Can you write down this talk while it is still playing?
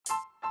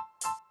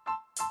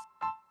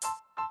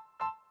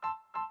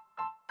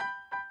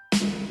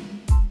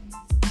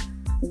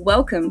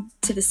Welcome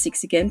to the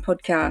Six Again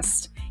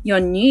podcast,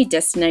 your new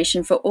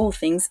destination for all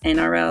things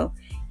NRL.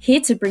 Here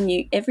to bring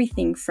you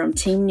everything from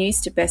team news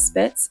to best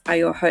bets are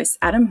your hosts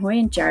Adam Hoy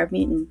and Jared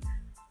Newton.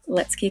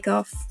 Let's kick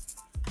off.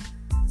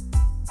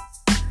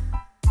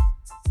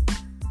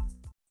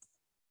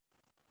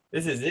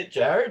 This is it,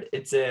 Jared.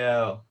 It's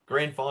our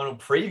grand final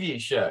preview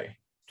show.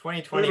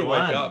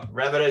 2021,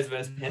 Rabbitohs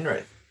versus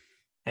Penrith.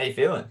 How you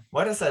feeling?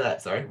 Why did I say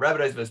that? Sorry.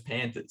 Rabbitohs versus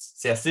Panthers.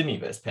 South Sydney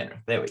versus Penrith.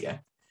 There we go.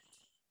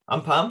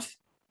 I'm pumped.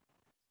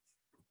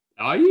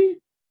 Are you?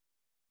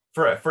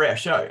 For our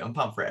show. I'm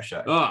pumped for our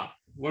show. Oh,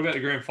 what about the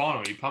grand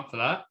final? Are you pumped for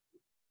that?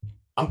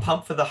 I'm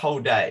pumped for the whole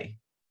day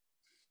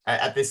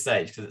at this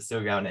stage because it's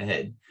still going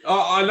ahead.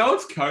 Oh, I know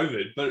it's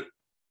COVID, but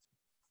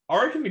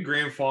I reckon the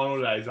grand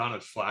final days aren't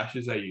as flash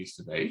as they used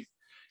to be.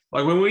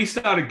 Like when we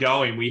started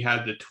going, we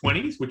had the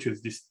 20s, which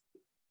was this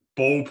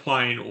ball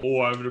playing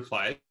all over the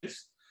place.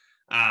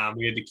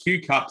 We had the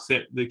Q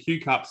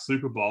Cup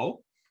Super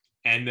Bowl,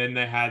 and then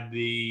they had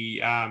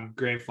the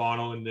grand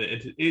final,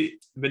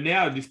 but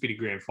now it'll just be the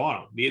grand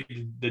final. The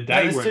day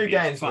there's two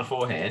games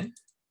beforehand.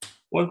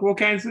 What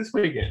games this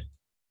weekend?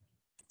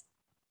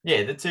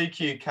 Yeah, the 2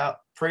 Q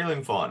Cup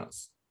prelim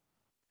finals.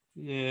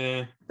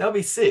 Yeah, they'll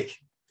be sick.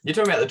 You're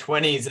talking about the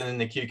 20s and then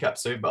the Q Cup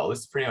Super Bowl.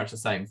 It's pretty much the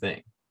same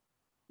thing.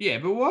 Yeah,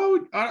 but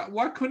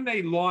why couldn't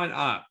they line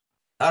up?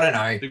 I don't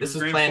know. This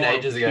was planned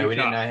ages ago. We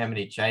didn't know how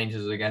many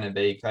changes were going to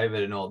be,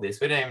 COVID and all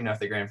this. We don't even know if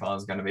the grand final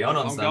is going to be on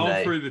Sunday. I'm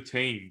going through the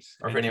teams.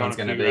 Or if anyone's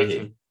going to be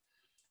here.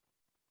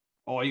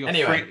 Oh, you got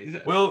anyway, is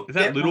that we'll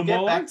get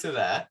Milo? Back to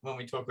that when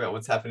we talk about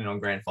what's happening on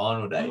grand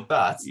final day.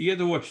 But you get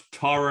to watch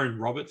Tyrone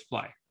Roberts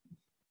play.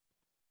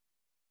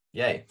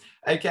 Yay.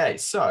 Okay,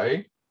 so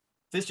if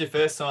this is your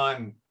first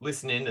time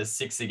listening to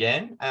Six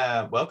Again,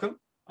 welcome.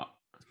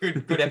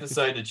 Good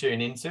episode to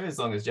tune into, as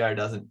long as Jared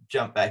doesn't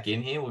jump back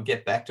in here. We'll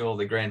get back to all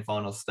the grand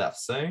final stuff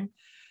soon.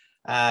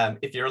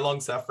 If you're a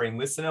long-suffering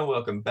listener,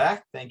 welcome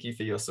back. Thank you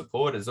for your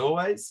support, as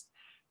always.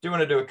 Do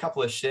want to do a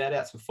couple of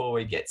shout-outs before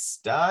we get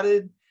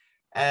started.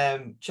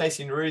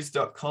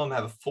 ChasingRuse.com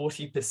have a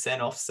 40%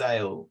 off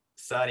sale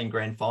starting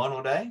grand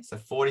final day. So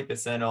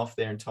 40% off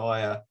their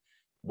entire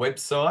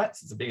website.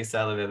 It's the biggest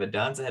sale I've ever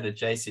done. So head to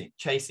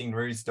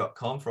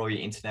ChasingRuse.com for all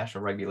your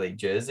international rugby league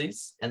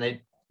jerseys. And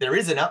there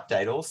is an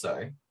update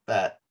also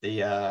that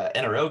the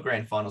NRL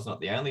Grand Final is not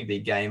the only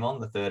big game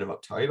on the 3rd of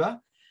October.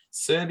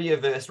 Serbia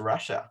versus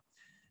Russia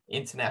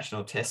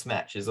international test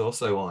match is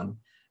also on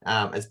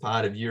as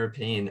part of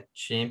European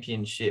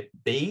Championship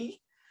B.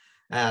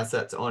 So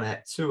that's on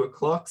at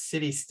 2:00,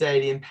 City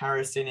Stadium,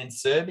 Paris in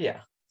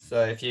Serbia.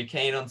 So if you're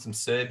keen on some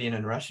Serbian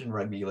and Russian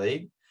rugby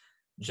league,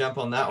 jump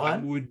on that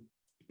one.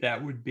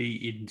 That would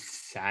be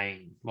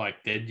insane.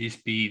 Like, they'd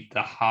just be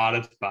the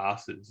hardest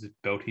bastards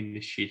belting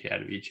the shit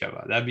out of each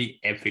other. That'd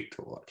be epic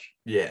to watch.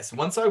 Yes.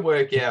 Once I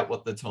work out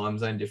what the time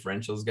zone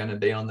differential is going to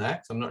be on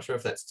that, so I'm not sure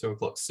if that's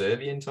 2:00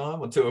 Serbian time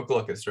or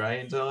 2:00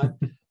 Australian time.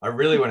 I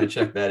really want to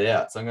check that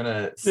out. So I'm going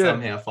to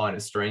somehow find a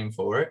stream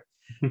for it.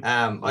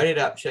 I hit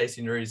up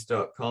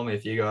ChasingRuse.com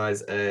if you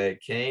guys are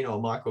keen,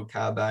 or Michael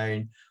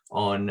Carbone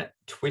on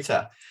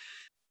Twitter.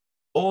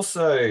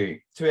 Also,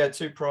 to our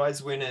 2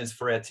 prize winners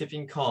for our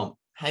tipping comp,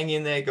 hang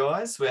in there,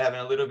 guys. We're having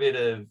a little bit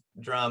of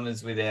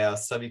dramas with our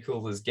subby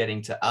coolers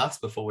getting to us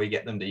before we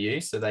get them to you,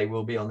 so they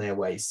will be on their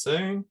way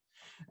soon.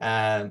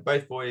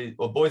 Both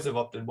boys have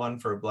opted, one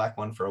for a black,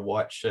 one for a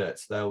white shirt,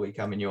 so they'll be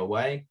coming your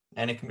way.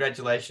 And a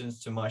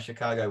congratulations to my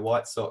Chicago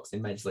White Sox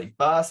in Major League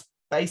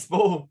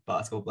Baseball,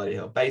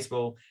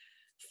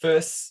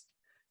 first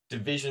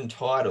division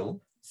title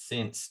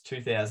since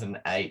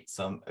 2008.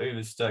 So I'm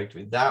uber stoked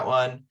with that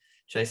one.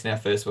 Chasing our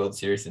first World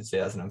Series since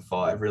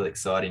 2005. Really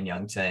exciting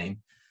young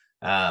team.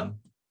 Had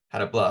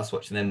a blast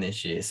watching them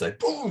this year. So,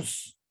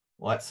 boos,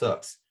 White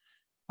Sox.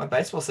 My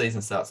baseball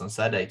season starts on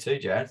Saturday too,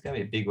 Jared. It's going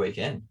to be a big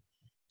weekend.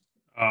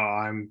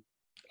 I'm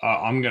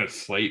going to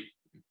sleep.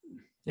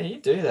 Yeah,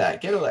 you do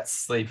that. Get all that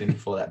sleep in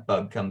before that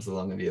bug comes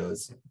along of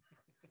yours.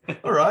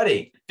 All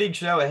righty. Big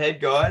show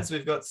ahead, guys.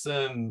 We've got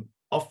some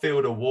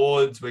off-field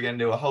awards. We're going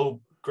to do a whole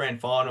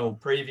grand final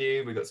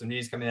preview. We've got some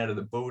news coming out of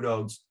the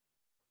Bulldogs.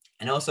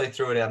 And also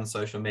threw it out on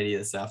social media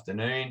this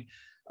afternoon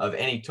of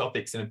any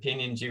topics and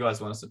opinions you guys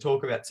want us to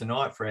talk about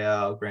tonight for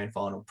our grand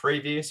final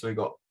preview. So we've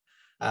got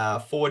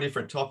 4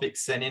 different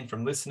topics sent in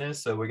from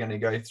listeners. So we're going to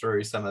go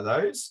through some of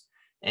those.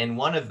 And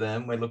one of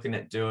them, we're looking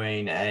at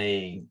doing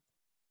a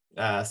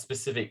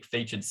specific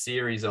featured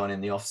series on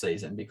in the off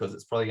season, because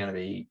it's probably going to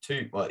be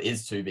it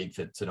is too big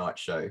for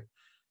tonight's show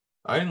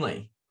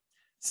only.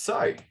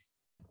 So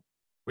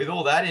with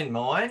all that in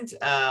mind,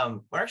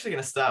 we're actually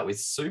going to start with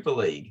Super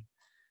League,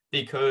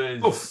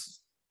 because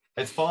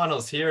it's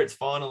finals here, it's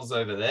finals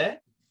over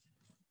there.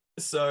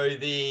 So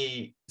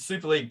the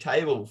Super League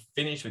table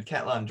finished with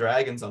Catlan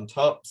Dragons on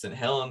top, St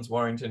Helens,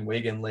 Warrington,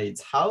 Wigan,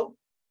 Leeds, Hull.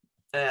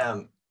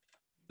 The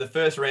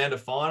first round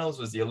of finals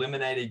was the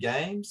eliminated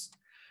games,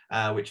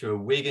 which were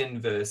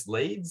Wigan versus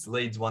Leeds.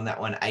 Leeds won that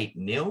one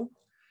 8-0.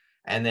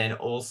 And then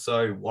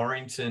also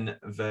Warrington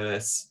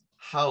versus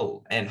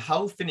Hull. And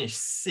Hull finished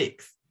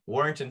 6th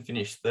Warrington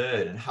finished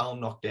third, and Hull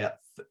knocked out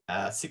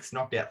Six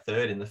knocked out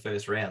third in the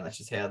first round. That's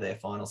just how their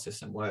final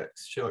system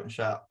works. Short and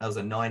sharp. That was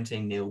a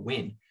 19-0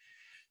 win.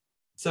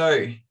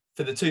 So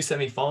for the two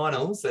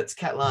semi-finals, that's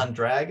Catalan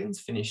Dragons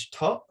finished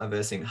top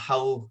versus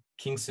Hull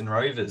Kingston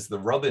Rovers, the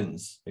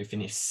Robins, who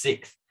finished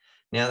sixth.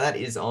 Now that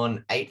is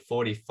on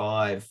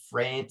 8:45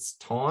 France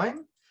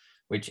time,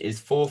 which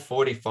is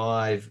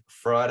 4:45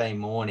 Friday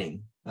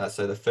morning.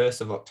 So the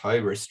 1st of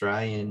October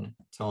Australian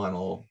time,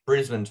 or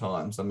Brisbane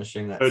time. So I'm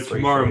assuming that's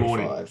tomorrow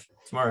morning.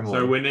 Tomorrow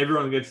morning. So when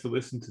everyone gets to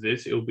listen to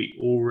this, it'll be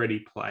already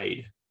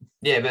played.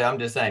 Yeah, but I'm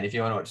just saying, if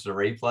you want to watch the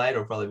replay,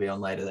 it'll probably be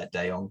on later that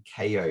day on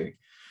KO,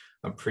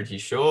 I'm pretty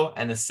sure.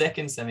 And the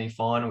second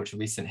semi-final, which will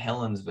be St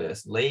Helens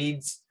versus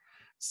Leeds.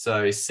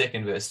 So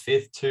second versus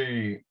fifth,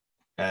 two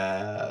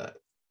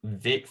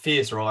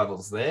fierce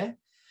rivals there.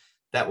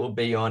 That will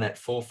be on at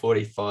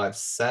 4:45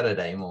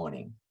 Saturday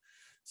morning.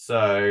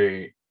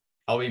 So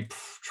I'll be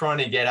trying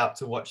to get up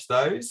to watch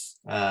those,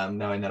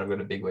 knowing that I've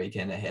got a big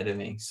weekend ahead of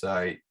me.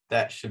 So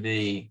that should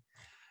be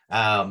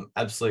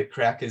absolute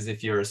crackers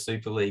if you're a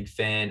Super League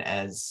fan,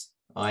 as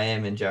I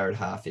am and Jared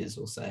Half is,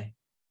 we'll say.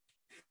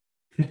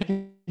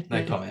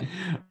 No comment.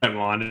 Don't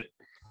mind it.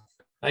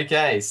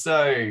 Okay,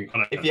 so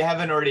if you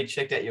haven't already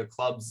checked out your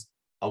club's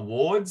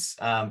awards,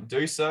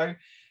 do so.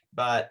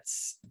 But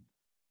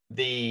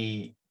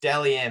the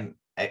Dally M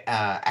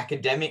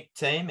academic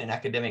team and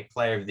academic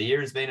player of the year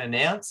has been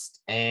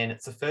announced, and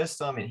it's the first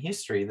time in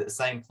history that the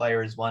same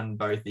player has won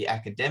both the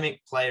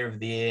academic player of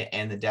the year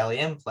and the Dally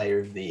M player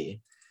of the year.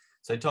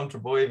 So Tom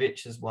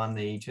Trbojevic has won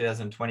the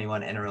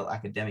 2021 NRL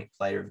academic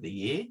player of the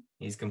year.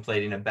 He's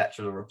completing a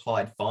Bachelor of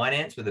Applied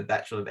Finance with a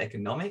Bachelor of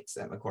Economics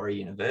at Macquarie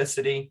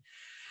University.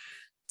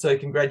 So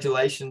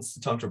congratulations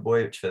to Tom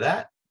Trbojevic for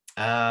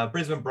that.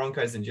 Brisbane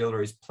Broncos and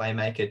Gilderoy's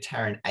playmaker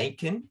Taryn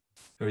Aitken,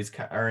 who is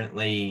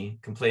currently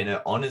completing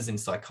her honours in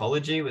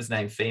psychology, was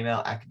named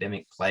Female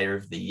Academic Player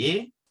of the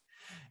Year.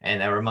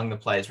 And they were among the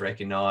players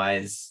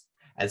recognised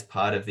as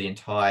part of the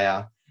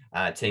entire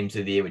Teams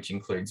of the Year, which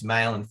includes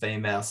male and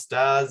female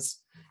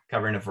stars,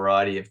 covering a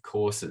variety of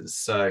courses.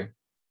 So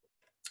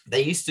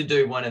they used to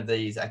do one of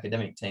these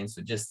academic teams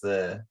for just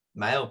the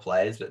male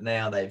players, but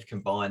now they've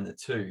combined the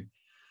two.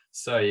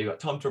 So you've got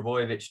Tom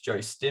Trbojevic,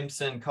 Joe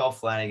Stimson, Cole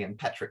Flanagan,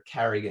 Patrick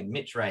Carrigan,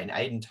 Mitch Rain,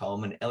 Aidan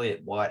Tolman,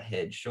 Elliot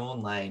Whitehead,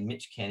 Sean Lane,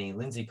 Mitch Kenny,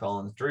 Lindsay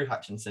Collins, Drew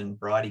Hutchinson,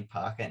 Bridie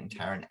Parker, and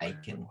Taryn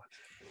Aitken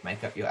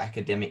make up your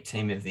academic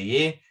team of the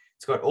year.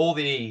 It's got all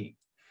the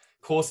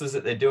courses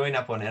that they're doing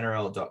up on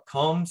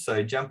NRL.com.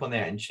 So jump on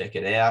there and check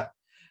it out.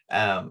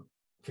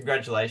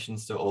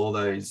 Congratulations to all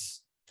those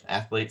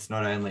athletes,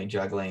 not only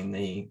juggling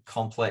the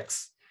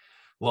complex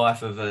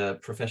life of a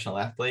professional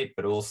athlete,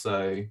 but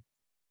also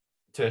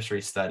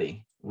tertiary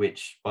study,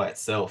 which by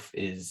itself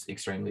is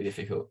extremely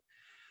difficult.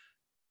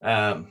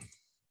 So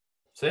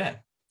yeah,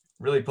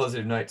 really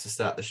positive note to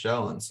start the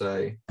show on.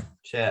 So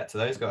shout out to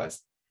those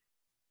guys.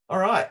 All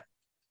right,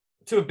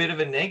 to a bit of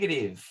a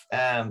negative.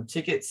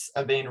 Tickets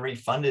are being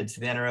refunded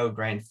to the NRL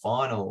Grand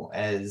Final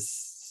as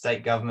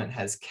state government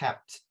has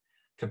capped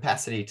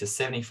capacity to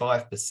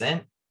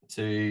 75%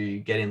 to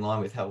get in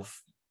line with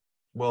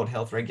World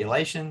Health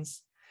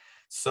regulations.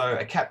 So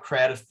a capped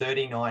crowd of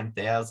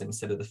 39,000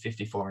 instead of the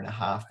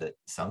 54.5 that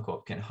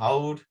Suncorp can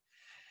hold.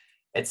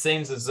 It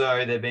seems as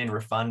though they're being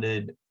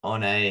refunded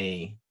on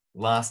a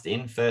last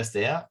in, first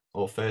out,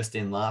 or first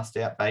in, last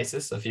out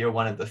basis. So if you're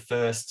one of the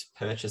first to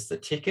purchase the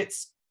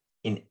tickets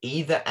in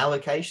either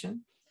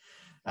allocation,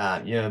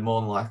 you're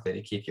more than likely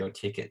to keep your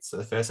tickets. So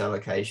the first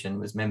allocation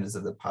was members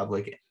of the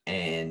public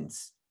and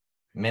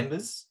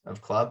members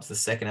of clubs. The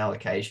second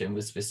allocation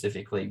was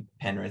specifically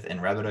Penrith and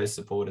Rabbitohs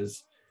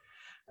supporters.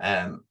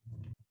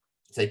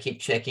 So keep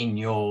checking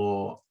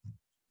your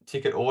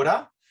ticket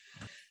order.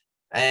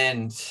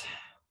 And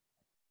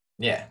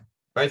yeah,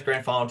 both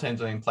grand final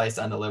teams are being placed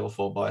under level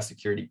 4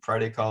 biosecurity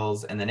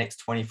protocols, and the next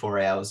 24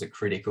 hours are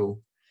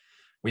critical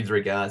with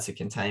regards to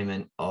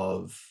containment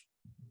of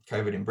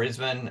COVID in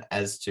Brisbane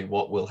as to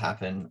what will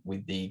happen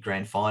with the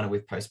grand final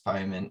with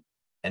postponement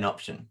an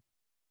option.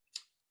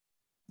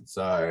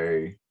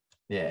 So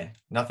yeah,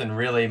 nothing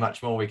really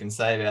much more we can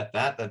say about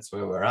that. That's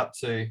where we're up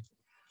to.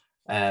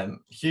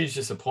 Huge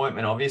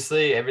disappointment,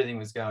 obviously. Everything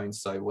was going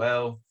so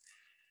well.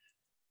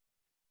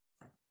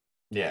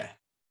 Yeah.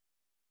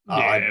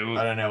 I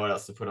don't know what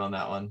else to put on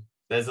that one.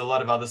 There's a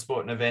lot of other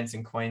sporting events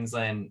in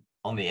Queensland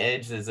on the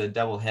edge. There's a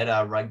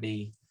double-header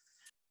rugby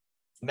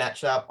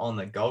matchup on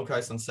the Gold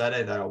Coast on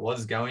Saturday that I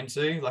was going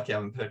to. Lucky I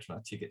haven't purchased my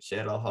ticket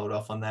yet. I'll hold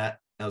off on that.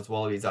 That was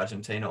Wallabies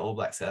Argentina, All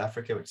Blacks South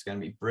Africa, which is going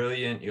to be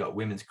brilliant. You got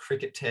women's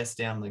cricket test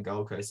down on the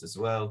Gold Coast as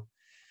well.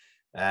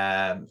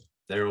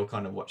 They're all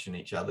kind of watching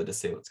each other to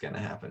see what's going to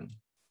happen.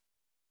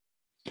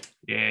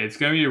 Yeah, it's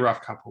going to be a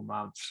rough couple of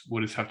months.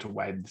 We'll just have to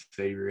wait and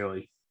see,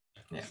 really.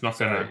 Yeah, it's not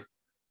going to...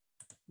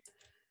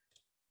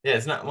 Yeah,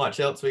 there's not much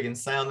else we can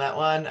say on that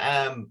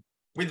one.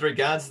 With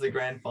regards to the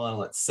grand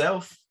final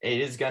itself,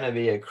 it is going to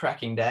be a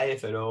cracking day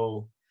if it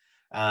all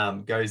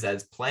goes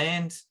as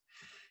planned.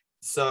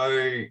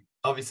 So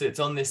obviously it's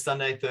on this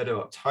Sunday, 3rd of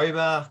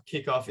October.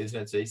 Kickoff is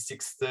meant to be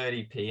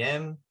 6:30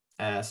 p.m.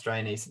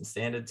 Australian Eastern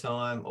Standard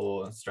Time,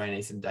 or Australian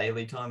Eastern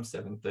Daily Time,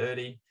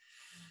 7:30.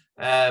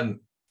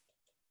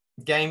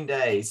 Game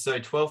day, so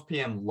 12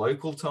 p.m.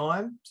 local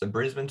time, so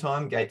Brisbane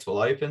time, gates will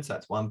open, so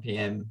that's 1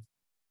 p.m.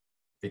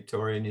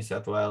 Victoria, New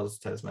South Wales,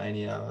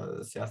 Tasmania,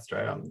 South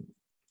Australia, I'm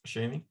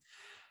assuming.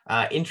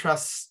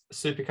 Intrust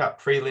Super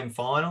Cup prelim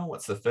final.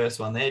 What's the first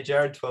one there,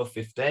 Jared?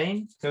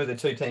 12:15. Who are the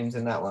two teams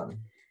in that one?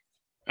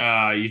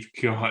 You've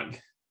got...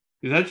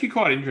 It's actually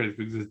quite interesting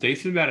because there's a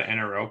decent amount of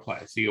NRL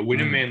players. So you got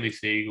Winner Manly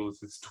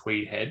Seagulls, it's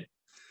Tweed Head.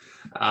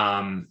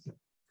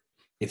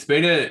 It's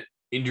been an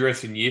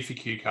interesting year for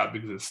Q Cup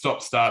because it's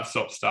stop, start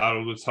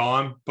all the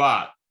time.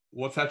 But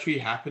what's actually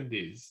happened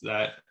is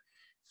that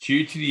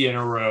due to the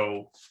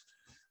NRL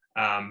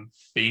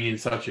being in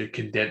such a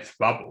condensed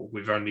bubble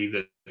with only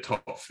the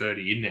top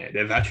 30 in there,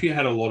 they've actually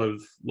had a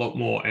lot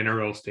more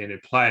NRL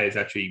standard players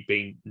actually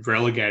being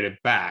relegated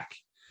back.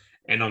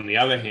 And on the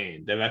other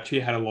hand, they've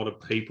actually had a lot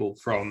of people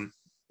from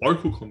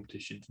local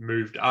competitions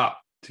moved up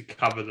to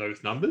cover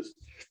those numbers.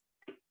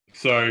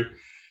 So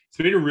it's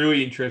been a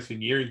really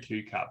interesting year in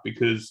Q Cup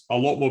because a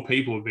lot more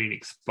people have been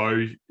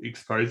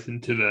exposed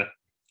into the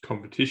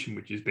competition,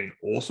 which has been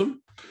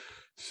awesome.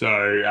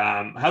 So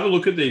have a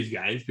look at these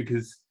games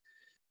because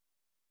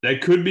they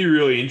could be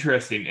really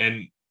interesting.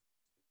 And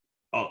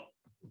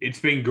it's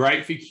been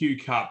great for Q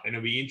Cup, and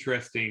it'll be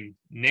interesting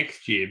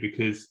next year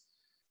because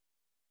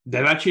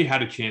they've actually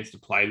had a chance to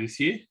play this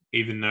year,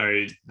 even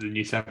though the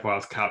New South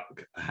Wales Cup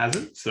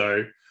hasn't.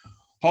 So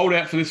hold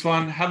out for this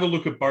one. Have a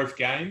look at both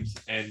games.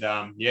 And,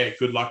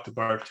 good luck to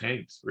both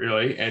teams,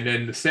 really. And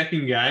then the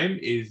second game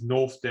is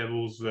North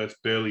Devils versus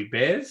Burleigh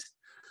Bears.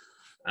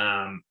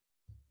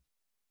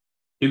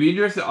 It'd be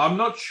interesting. I'm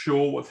not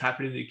sure what's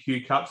happening in the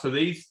Q Cup. So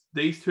these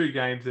two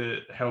games are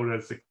held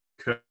as the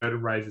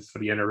curtain raisers for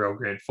the NRL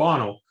Grand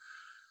Final.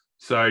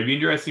 So it'd be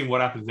interesting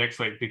what happens next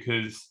week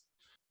because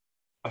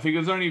I think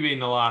it's only been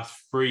the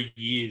last 3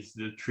 years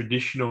the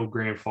traditional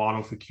grand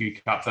final for Q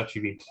Cup's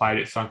actually been played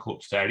at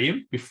Suncorp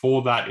Stadium.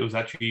 Before that, it was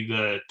actually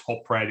the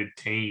top-rated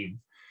team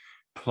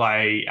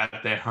play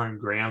at their home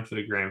ground for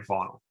the grand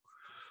final.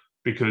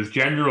 Because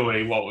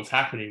generally what was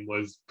happening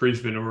was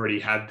Brisbane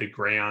already had the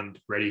ground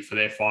ready for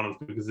their finals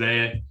because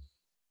their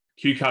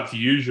Q Cup's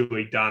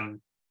usually done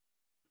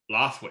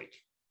last week.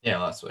 Yeah,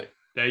 last week.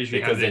 They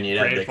usually because had then you'd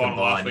their have the grand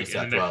final last combined New week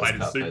South and then they Wales played the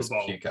Cup Super versus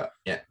Bowl. Q Cup.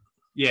 Yeah.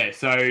 Yeah,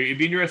 so it'd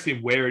be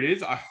interesting where it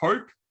is. I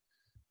hope,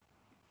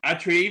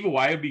 actually, either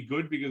way would be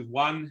good because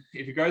one,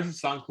 if it goes to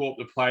Suncorp,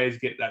 the players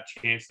get that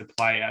chance to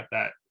play at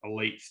that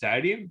elite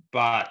stadium.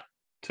 But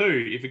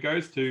two, if it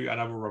goes to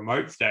another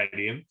remote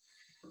stadium,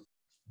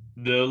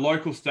 the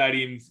local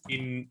stadiums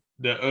in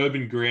the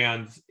urban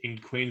grounds in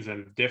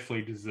Queensland have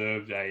definitely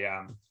deserved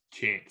a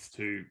chance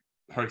to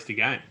host a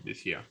game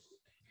this year.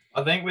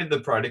 I think with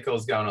the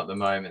protocols going at the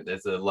moment,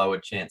 there's a lower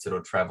chance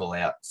it'll travel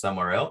out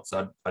somewhere else.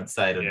 I'd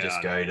say it'll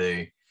just go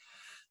to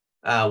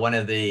one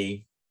of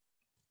the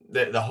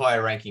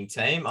higher ranking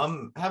team.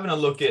 I'm having a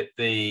look at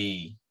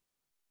the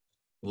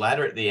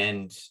ladder at the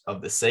end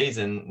of the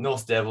season.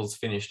 North Devils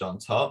finished on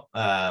top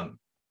out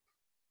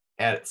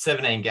at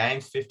 17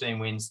 games, 15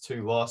 wins,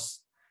 2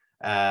 losses,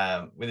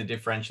 with a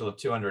differential of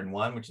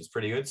 201, which is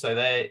pretty good. So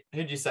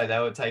who'd you say they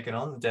were taking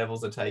on? The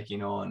Devils are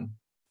taking on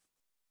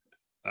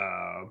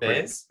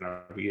Bears.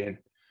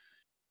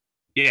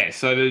 Yeah,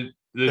 so the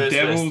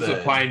Devils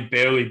are playing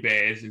Burleigh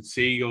Bears and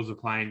Seagulls are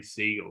playing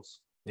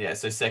Seagulls. Yeah,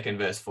 so second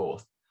versus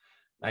fourth.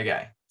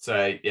 Okay,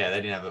 so yeah, they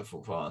didn't have a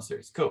full final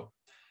series. Cool.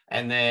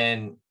 And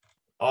then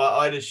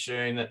I'd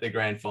assume that the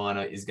grand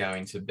final is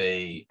going to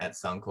be at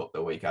Suncorp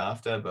the week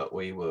after, but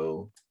we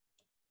will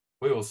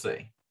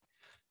see.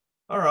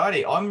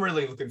 Alrighty, I'm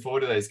really looking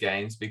forward to those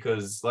games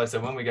because, like I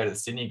said, when we go to the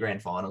Sydney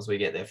Grand Finals, we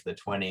get there for the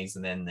 20s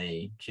and then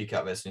the Q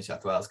Cup versus New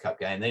South Wales Cup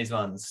game. These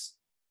ones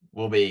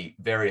will be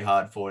very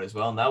hard fought as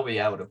well, and they'll be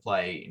able to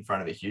play in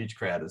front of a huge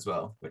crowd as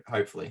well,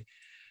 hopefully.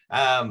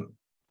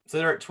 So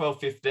they're at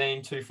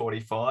 12:15,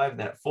 2:45,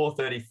 then at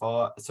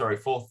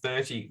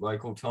 4:30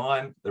 local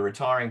time, the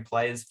retiring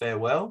players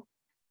farewell.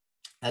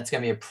 That's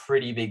going to be a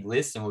pretty big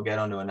list, and we'll get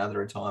onto another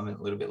retirement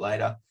a little bit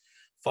later.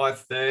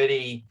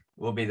 5:30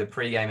 will be the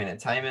pre-game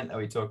entertainment that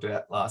we talked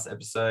about last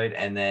episode.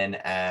 And then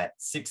at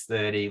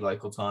 6:30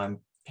 local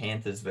time,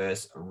 Panthers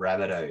versus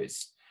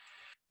Rabbitohs.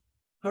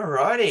 All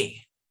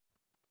righty.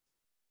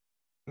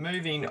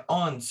 Moving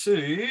on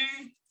to,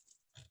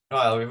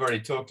 well, we've already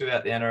talked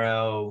about the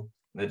NRL,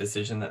 the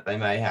decision that they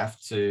may have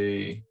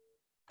to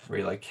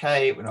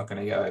relocate. We're not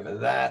going to go over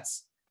that.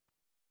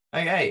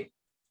 Okay.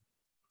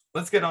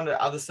 Let's get on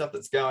to other stuff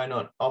that's going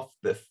on off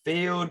the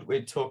field.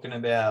 We're talking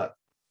about,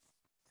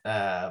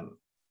 I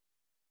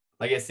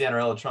guess the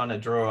NRL are trying to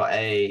draw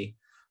a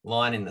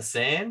line in the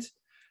sand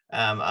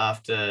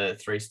after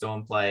 3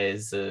 Storm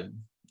players have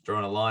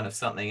drawn a line of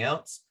something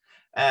else.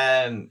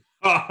 There we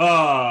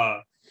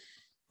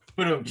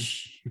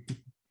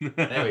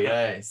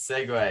go.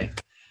 Segue.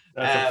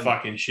 That's a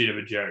fucking shit of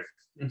a joke.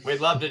 We'd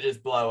love to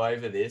just blow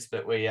over this,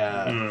 but we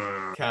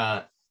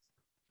can't.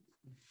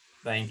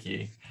 Thank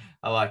you.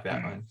 I like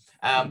that one.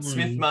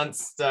 Smith,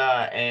 Munster,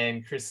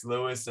 and Chris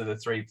Lewis are the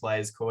three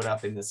players caught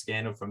up in the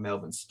scandal from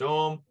Melbourne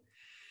Storm.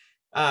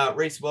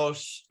 Reece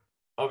Walsh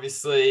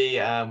obviously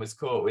was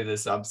caught with a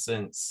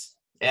substance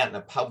out in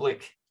the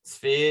public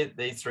sphere.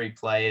 These three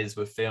players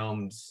were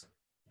filmed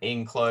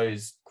in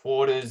closed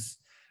quarters.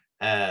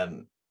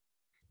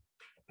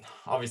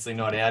 Obviously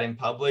not out in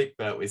public,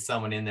 but with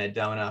someone in there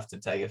dumb enough to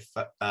take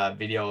a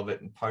video of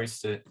it and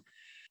post it.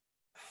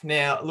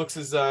 Now, it looks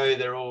as though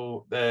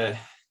they're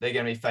going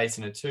to be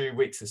facing a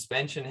 2-week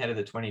suspension ahead of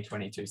the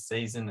 2022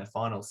 season, a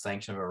final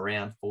sanction of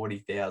around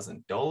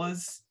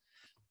 $40,000.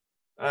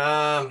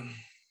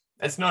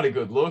 It's not a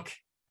good look.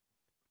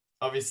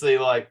 Obviously,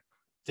 like,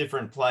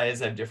 different players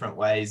have different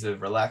ways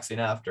of relaxing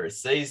after a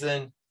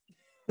season.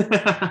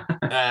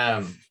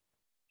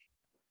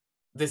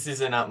 This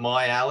isn't up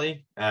my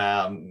alley.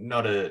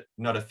 Not a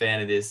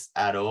fan of this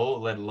at all,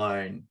 let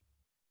alone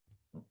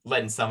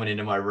letting someone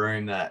into my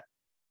room that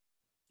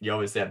you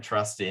obviously have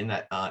trust in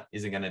that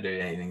isn't going to do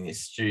anything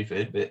this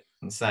stupid. But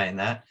in saying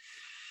that,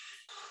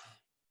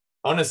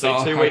 honestly,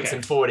 2 weeks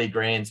and 40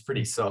 grand is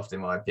pretty soft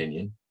in my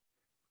opinion.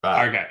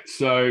 But, okay,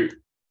 so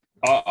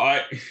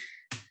I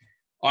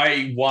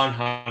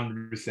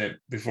 100%,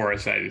 before I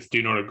say this,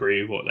 do not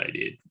agree with what they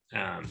did.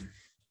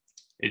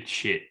 It's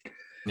shit.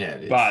 Yeah,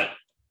 it is. But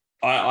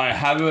I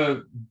have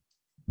a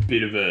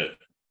bit of a...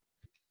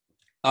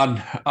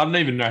 I don't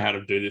even know how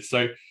to do this.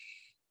 So,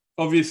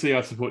 obviously,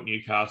 I support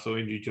Newcastle.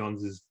 Andrew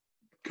Johns has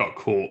got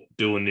caught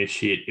doing this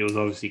shit. It was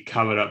obviously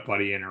covered up by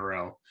the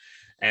NRL.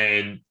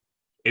 And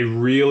it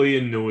really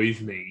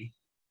annoys me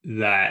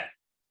that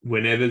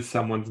whenever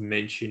someone's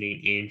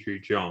mentioning Andrew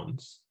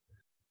Johns,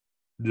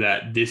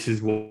 that this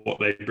is what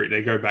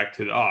they go back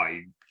to,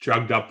 he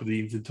drugged up for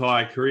his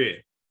entire career.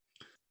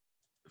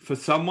 For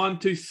someone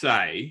to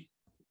say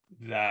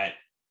that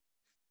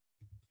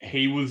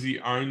he was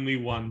the only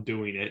one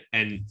doing it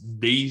and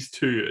these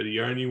two are the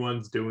only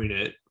ones doing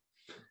it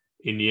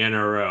in the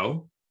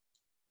NRL,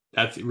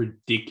 that's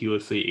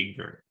ridiculously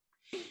ignorant.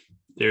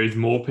 There is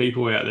more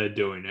people out there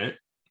doing it.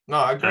 No,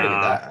 I agree with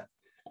that.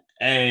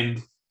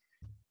 And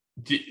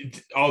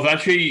I was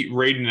actually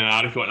reading an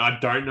article, and I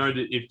don't know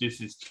if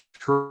this is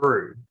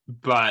true,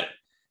 but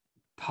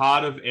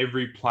part of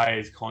every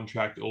player's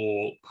contract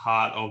or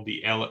part of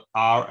the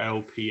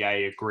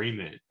RLPA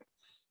agreement,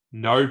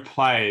 no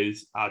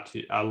players are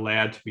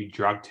allowed to be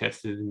drug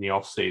tested in the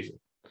off-season.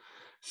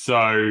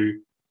 So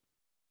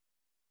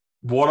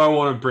what I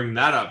want to bring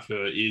that up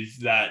for is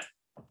that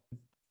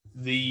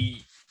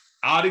the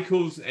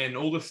articles and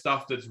all the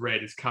stuff that's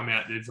read has come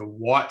out. There's a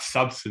white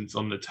substance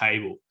on the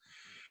table.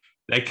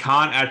 They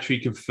can't actually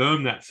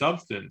confirm that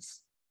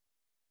substance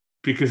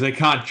because they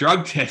can't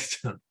drug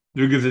test them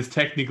because it's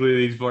technically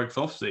these blokes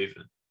off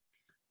season.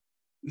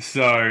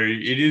 So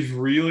it is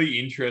really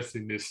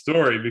interesting, this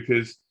story,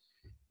 because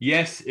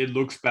yes, it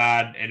looks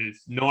bad and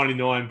it's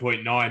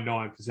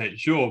 99.99%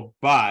 sure,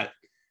 but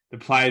the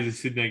players are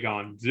sitting there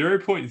going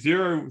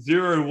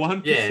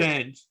 0.001%.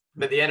 Yeah,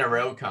 but the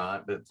NRL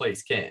can't, but the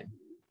police can.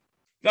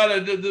 No,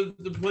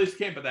 the police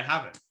can, but they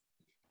haven't.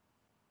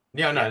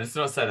 Yeah, no, it's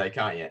not to say they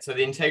can't yet. So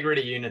the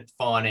integrity unit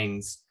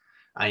findings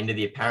into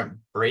the apparent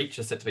breach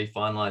are set to be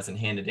finalised and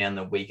handed down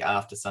the week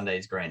after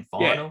Sunday's grand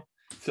final.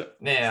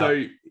 Yeah.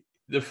 So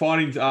the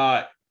findings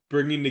are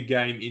bringing the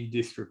game in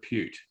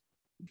disrepute.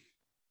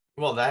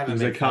 Well, they haven't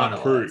been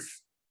finalised.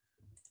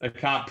 They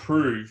can't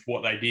prove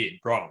what they did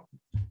wrong.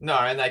 No,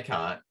 and they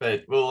can't.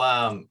 But we'll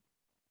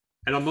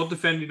And I'm not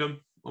defending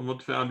them.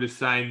 I'm just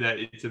saying that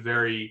it's a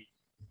very.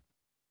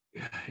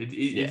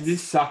 It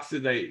just sucks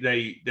that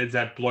there's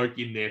that bloke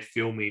in there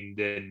filming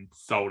then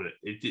sold it.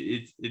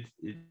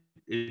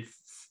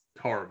 It's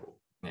horrible.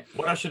 Yeah.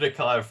 What I should have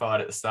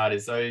clarified at the start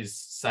is those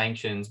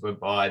sanctions were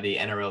by the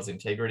NRL's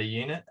integrity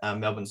unit.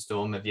 Melbourne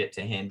Storm have yet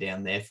to hand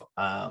down their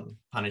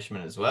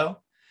punishment as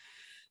well.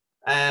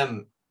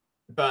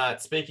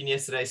 But speaking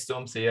yesterday,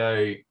 Storm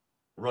CEO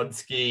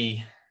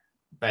Rodsky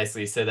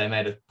basically said they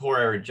made a poor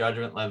error of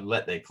judgment,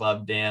 let their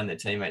club down, their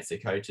teammates, their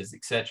coaches,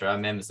 etc.,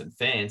 members and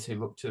fans who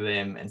look to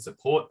them and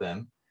support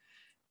them.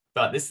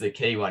 But this is the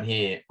key one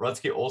here.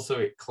 Rodsky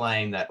also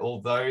claimed that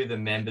although the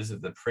members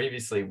of the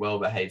previously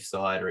well-behaved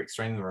side are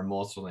extremely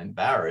remorseful and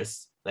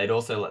embarrassed, they'd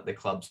also let the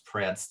club's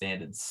proud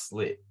standards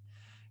slip.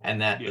 And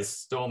that the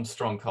Storm's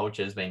strong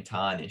culture has been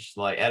tarnished.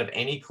 Like, out of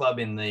any club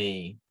in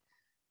the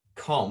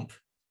comp,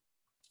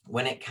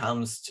 when it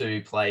comes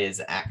to players'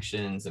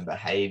 actions and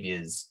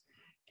behaviours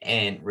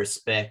and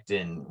respect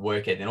and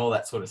work ethic and all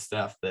that sort of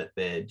stuff that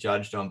they're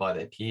judged on by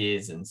their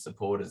peers and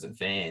supporters and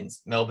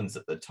fans, Melbourne's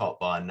at the top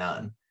by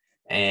none.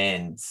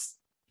 And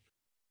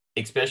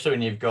especially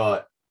when you've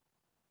got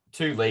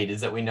two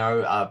leaders that we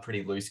know are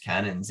pretty loose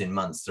cannons in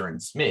Munster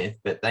and Smith,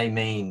 but they're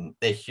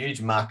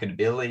huge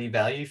marketability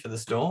value for the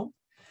Storm,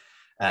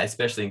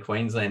 especially in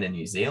Queensland and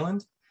New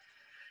Zealand.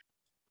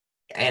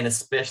 And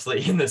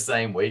especially in the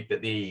same week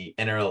that the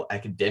NRL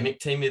Academic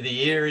Team of the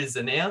Year is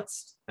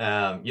announced,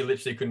 you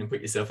literally couldn't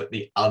put yourself at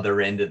the other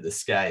end of the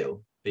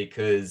scale.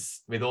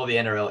 because with all the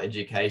NRL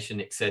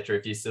education, etc.,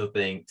 if you still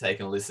think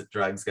taking illicit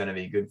drugs is going to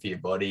be good for your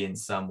body in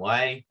some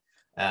way,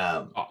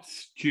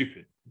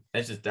 stupid.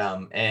 It's just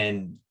dumb.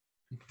 And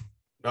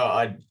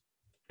I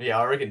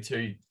reckon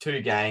two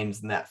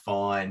games and that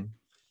fine.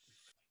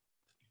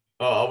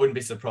 I wouldn't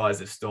be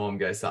surprised if Storm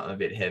goes something a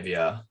bit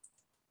heavier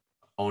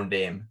on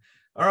them.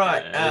 All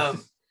right.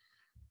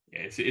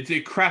 It's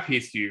a crap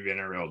history of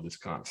NRL, this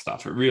kind of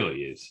stuff. It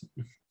really is.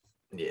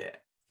 Yeah.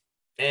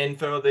 And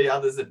for the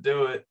others that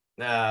do it,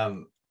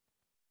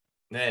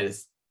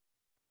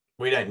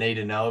 we don't need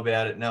to know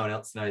about it. No one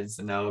else needs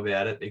to know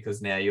about it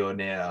because now you're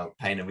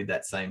painted with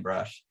that same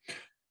brush.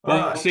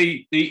 Well,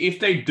 see, if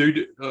they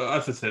do,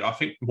 as I said, I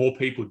think more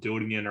people do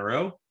it in the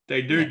NRL.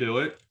 They do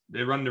it.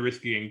 They run the risk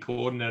of getting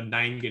caught and their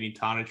name getting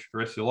tarnished for the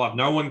rest of their life.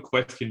 No one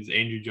questions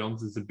Andrew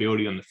Johnson's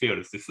ability on the field.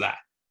 It's just that.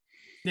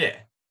 Yeah.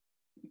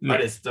 No. I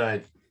just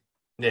don't.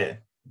 Yeah.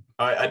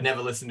 I'd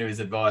never listen to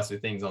his advice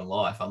with things on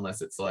life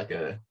unless it's like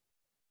a.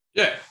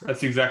 Yeah,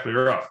 that's exactly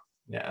right.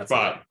 Yeah.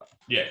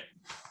 Yeah.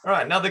 All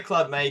right. Another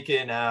club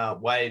making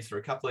waves for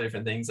a couple of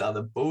different things are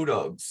the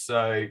Bulldogs.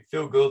 So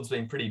Phil Gould's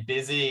been pretty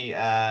busy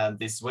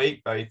this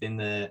week, both in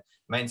the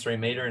mainstream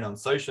media and on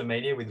social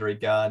media with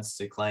regards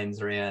to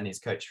claims around his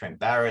coach Trent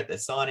Barrett, their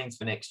signings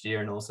for next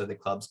year, and also the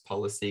club's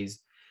policies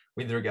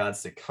with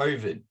regards to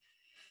COVID.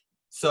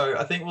 So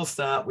I think we'll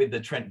start with the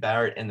Trent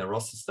Barrett and the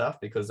roster stuff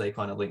because they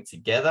kind of link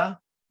together.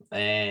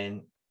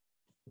 And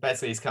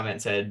basically he's come out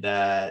and said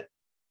that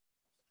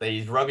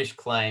these rubbish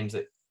claims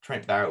that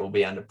Trent Barrett will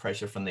be under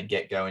pressure from the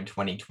get-go in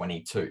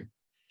 2022.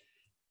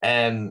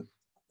 And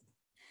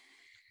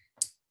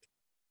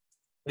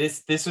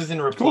this was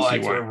in reply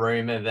to a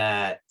rumor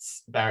that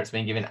Barrett's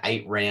been given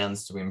 8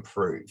 rounds to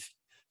improve.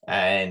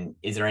 And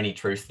is there any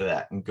truth to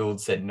that? And Gould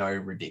said, no,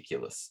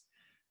 ridiculous.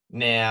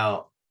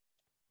 Now,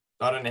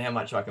 I don't know how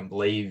much I can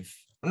I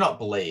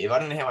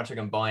don't know how much I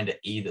can buy into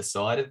either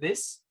side of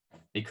this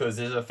because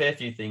there's a fair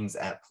few things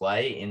at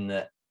play in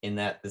that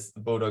the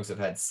Bulldogs have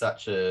had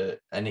such an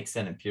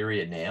extended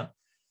period now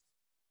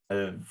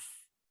of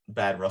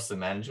bad roster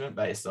management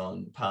based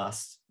on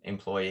past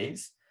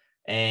employees.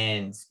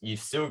 And you've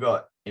still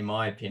got, in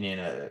my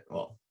opinion,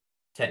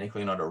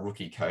 technically not a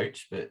rookie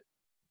coach, but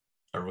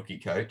a rookie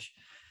coach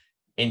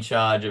in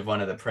charge of one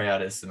of the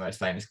proudest and most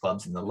famous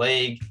clubs in the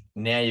league.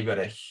 Now you've got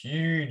a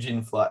huge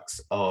influx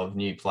of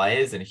new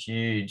players and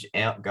huge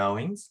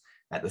outgoings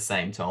at the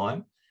same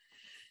time.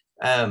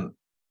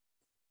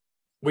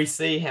 We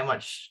see how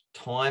much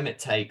time it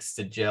takes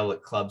to gel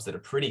at clubs that are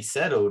pretty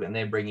settled, and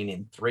they're bringing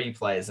in 3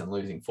 players and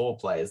losing 4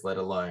 players, let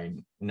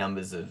alone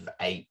numbers of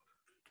 8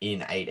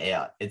 in, 8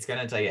 out. It's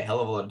going to take a hell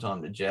of a lot of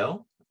time to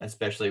gel,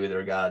 especially with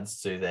regards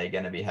to they're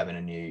going to be having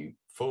a new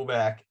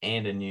fullback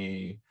and a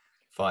new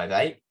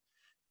 5'8",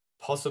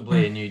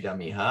 possibly a new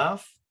dummy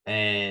half,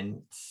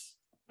 and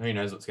who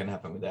knows what's going to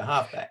happen with their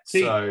halfback.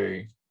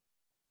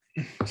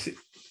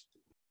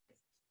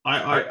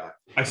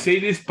 I see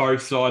this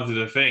both sides of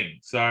the thing.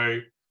 So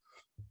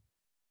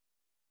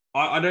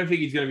I don't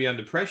think he's going to be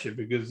under pressure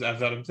because,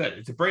 as Adam said,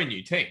 it's a brand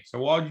new team. So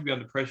why would you be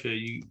under pressure?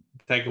 You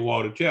take a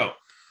while to gel.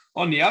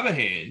 On the other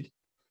hand,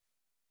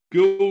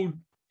 Gould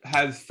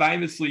has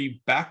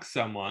famously backed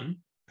someone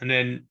and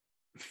then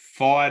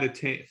fired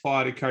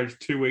a coach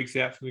 2 weeks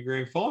out from the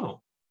grand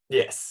final.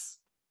 Yes.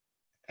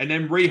 And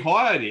then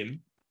rehired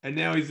him, and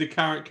now he's the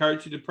current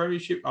coach of the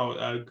premiership,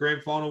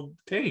 grand final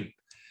team.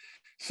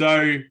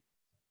 So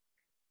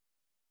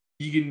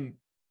you can,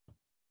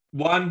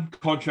 1,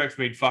 contracts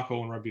mean fuck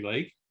all in rugby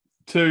league.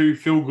 2,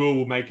 Phil Gould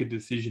will make a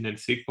decision and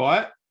stick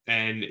by it.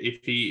 And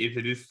if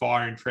it is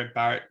firing Trent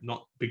Barrett,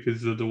 not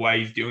because of the way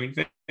he's doing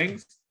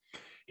things,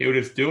 he'll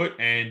just do it.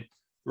 And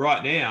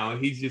right now,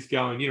 he's just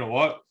going, you know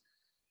what?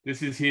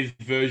 This is his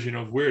version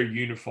of we're a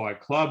unified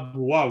club.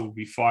 Why would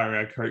we fire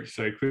our coach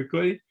so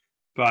quickly?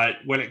 But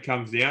when it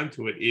comes down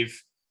to it,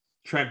 if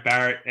Trent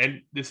Barrett,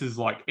 and this is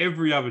like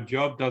every other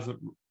job, doesn't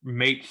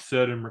meet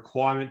certain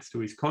requirements to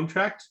his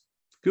contract,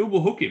 Gould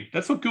will hook him.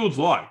 That's what Gould's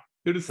like.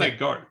 He'll just say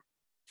go.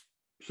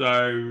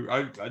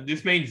 So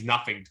this means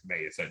nothing to me,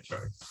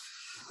 essentially.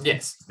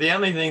 Yes. The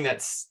only thing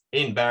that's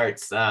in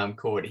Barrett's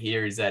court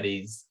here is that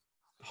he's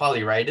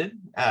highly rated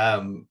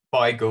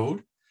by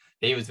Gould.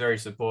 He was very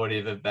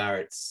supportive of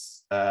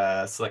Barrett's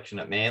selection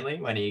at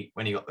Manly when he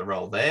got the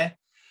role there.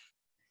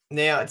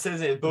 Now, it says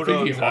the Bulldogs...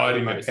 I think he hired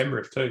him at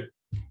Penrith too.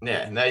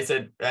 Yeah, and they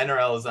said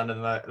NRL is under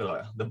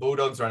the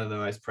Bulldogs are under the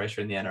most pressure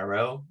in the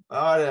NRL.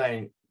 I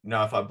don't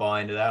know if I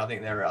buy into that. I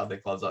think there are other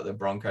clubs like the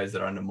Broncos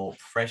that are under more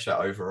pressure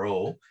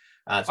overall.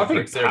 I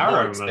think there are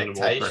more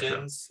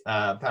expectations.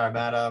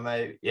 Parramatta,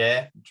 maybe.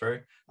 Yeah, true.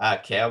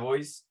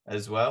 Cowboys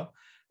as well.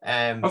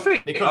 I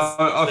think if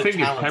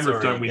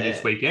Penrith don't win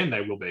this weekend,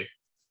 they will be.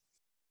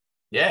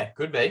 Yeah,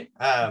 could be.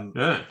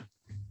 Yeah.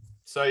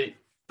 So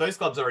those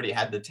clubs already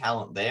had the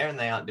talent there and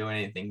they aren't doing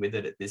anything with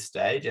it at this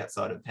stage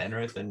outside of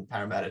Penrith and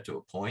Parramatta to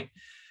a point.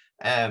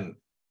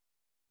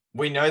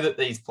 We know that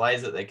these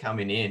players that they're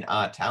coming in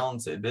are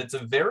talented, but it's a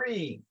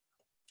very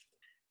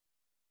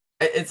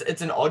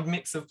it's an odd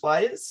mix of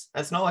players.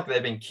 It's not like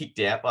they've been kicked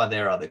out by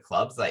their other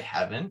clubs. They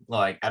haven't.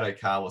 Like Addo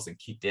Carr wasn't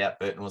kicked out.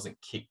 Burton wasn't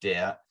kicked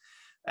out.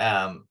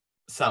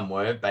 Some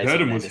were based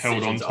on their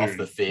decisions off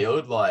the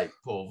field, like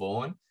Paul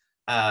Vaughan.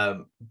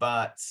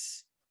 But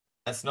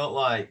it's not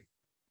like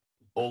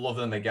all of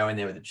them are going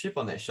there with a chip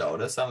on their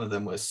shoulder. Some of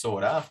them were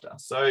sought after.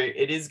 So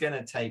it is going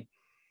to take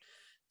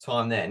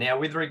time there. Now,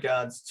 with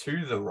regards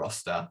to the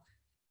roster,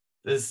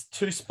 there's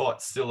 2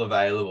 spots still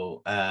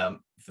available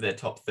for their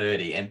top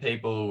 30, and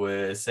people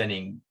were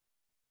sending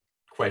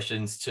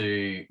questions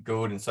to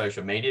Gould and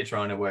social media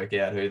trying to work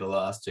out who the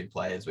last 2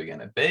 players were going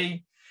to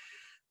be.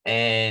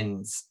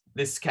 And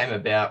this came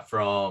about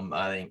from,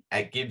 I think,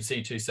 at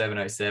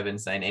Gibbsy2707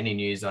 saying, any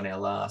news on our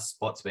last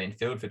spots being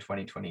filled for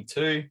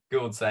 2022?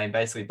 Gould saying,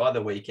 basically, by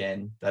the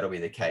weekend, that'll be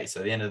the case. So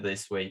at the end of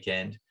this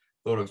weekend,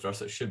 Bulldogs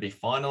roster should be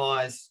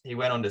finalised. He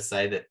went on to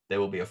say that there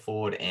will be a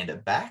forward and a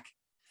back.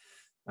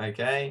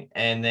 Okay.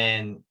 And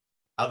then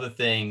other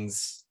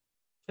things,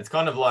 it's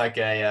kind of like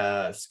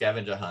a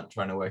scavenger hunt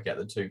trying to work out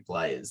the 2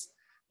 players.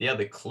 The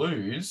other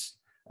clues,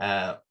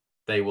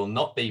 they will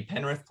not be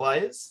Penrith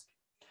players,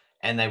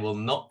 and they will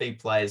not be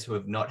players who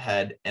have not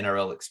had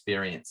NRL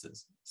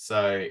experiences.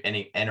 So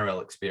any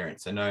NRL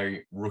experience, so no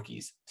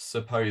rookies,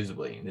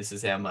 supposedly. This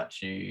is how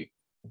much you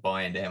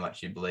buy into how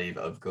much you believe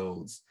of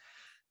Gould's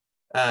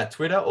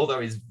Twitter, although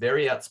he's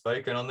very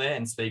outspoken on there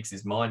and speaks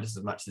his mind just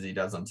as much as he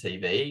does on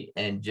TV.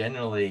 And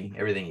generally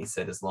everything he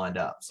said is lined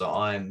up. So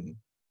I'm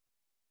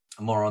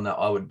more on the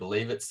I would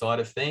believe it side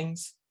of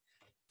things.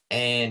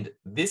 And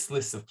this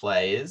list of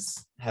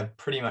players have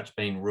pretty much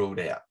been ruled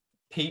out.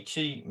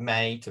 Peachy,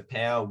 May,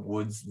 Tapau,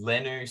 Woods,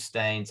 Lenu,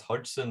 Staines,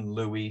 Hodgson,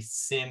 Louis,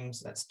 Sims,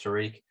 that's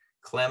Tariq,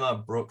 Clemmer,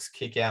 Brooks,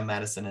 Kickow,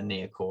 Madison, and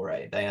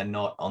Niokore. They are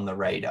not on the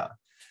radar.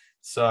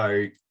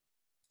 So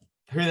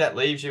who that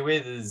leaves you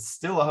with is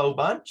still a whole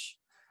bunch,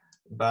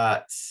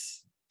 but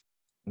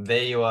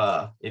there you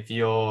are. If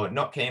you're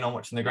not keen on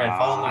watching the grand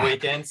final on the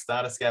weekend,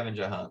 start a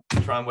scavenger hunt.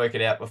 Try and work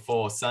it out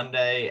before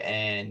Sunday,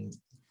 and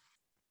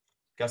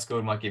Gus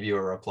Gould might give you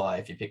a reply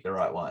if you pick the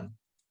right one.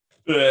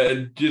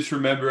 Just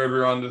remember,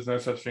 everyone, there's no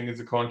such thing as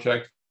a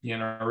contract in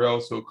the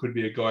NRL, so it could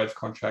be a guy that's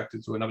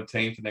contracted to another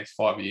team for the next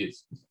 5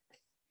 years.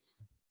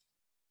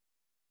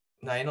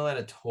 No, you're not allowed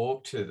to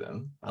talk to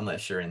them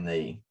unless you're in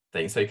the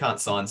thing. So you can't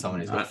sign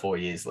someone who's got 4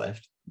 years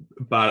left.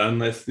 But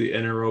unless the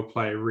NRL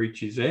player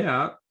reaches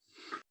out.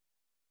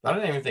 I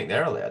don't even think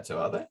they're allowed to,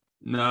 are they?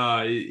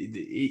 No.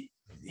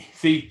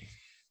 See,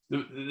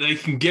 they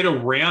can get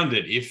around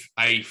it if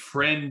a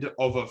friend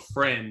of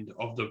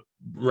the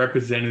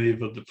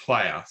representative of the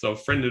player, so a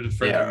friend of the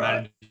friend of the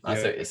manager, I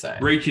see what you're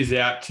saying, reaches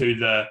out to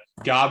the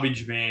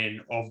garbage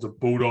man of the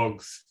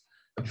Bulldogs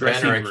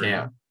dressing room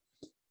account,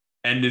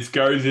 and just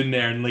goes in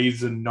there and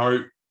leaves a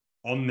note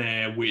on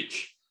there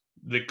which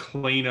the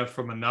cleaner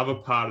from another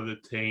part of the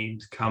team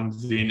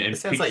comes in and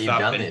picks like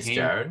up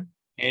and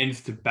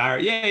hands to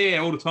Barrett. Yeah,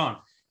 all the time.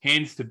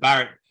 Hands to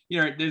Barrett.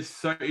 You know,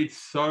 it's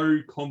so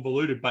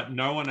convoluted, but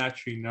no one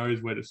actually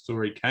knows where the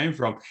story came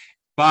from.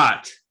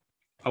 But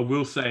I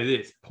will say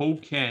this: Paul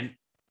Kent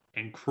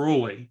and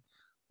Crawley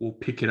will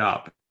pick it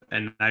up,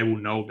 and they will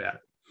know about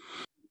it.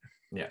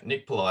 Yeah,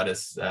 Nick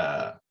Politis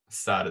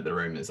started the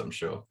rumours, I'm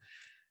sure.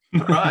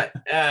 All right,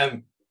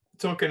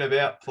 talking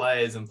about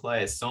players and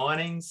player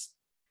signings,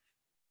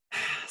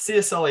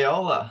 Sia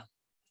Soliola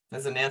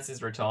has announced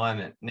his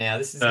retirement. Now,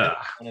 this is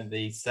one of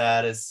the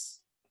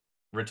saddest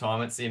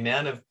retirements. The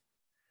amount of,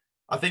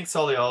 I think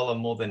Soliola,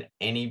 more than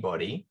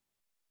anybody,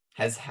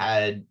 has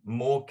had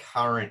more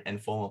current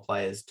and former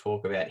players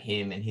talk about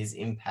him and his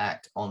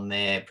impact on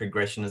their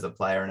progression as a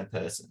player and a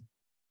person.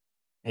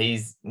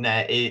 His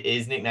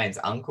nickname's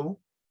Uncle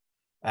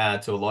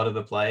to a lot of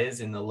the players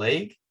in the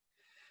league.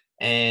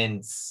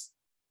 And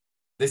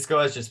this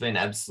guy's just been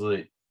an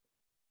absolute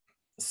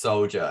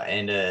soldier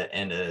and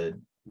a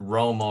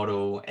role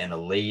model and a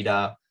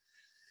leader.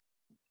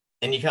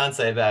 And you can't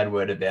say a bad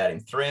word about him.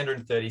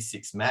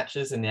 336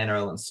 matches in the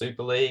NRL and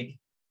Super League,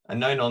 a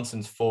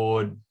no-nonsense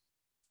forward.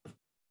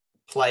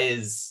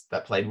 Players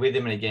that played with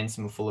him and against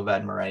him were full of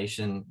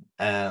admiration.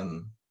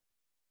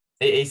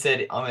 He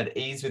said, I'm at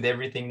ease with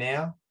everything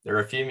now. There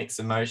are a few mixed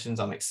emotions.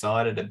 I'm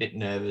excited, a bit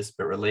nervous,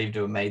 but relieved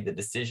to have made the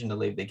decision to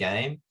leave the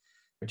game,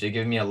 which has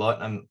given me a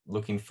lot. I'm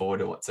looking forward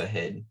to what's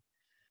ahead.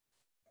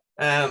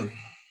 Well,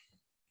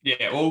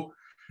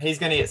 he's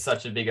going to get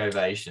such a big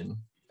ovation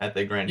at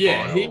the grand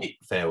final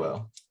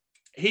farewell.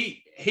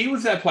 He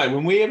was that player.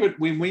 When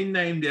we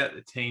named out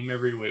the team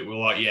every week, we're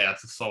like, yeah,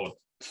 it's a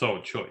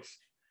solid choice.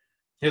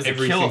 He was a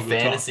killer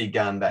fantasy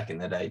gun back in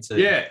the day too.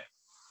 Yeah.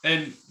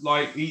 And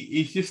like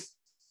he's just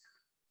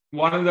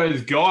one of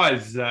those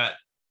guys that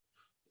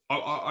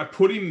I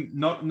put him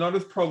not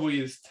as probably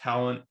his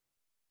talent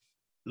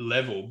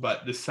level,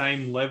 but the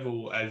same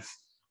level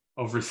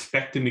of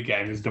respect in the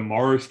game as the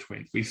Morris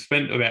twins. We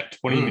spent about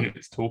 20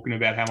 minutes talking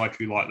about how much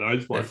we like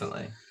those boys.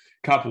 Definitely.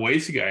 A couple of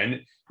weeks ago.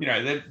 And you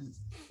know,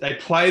 they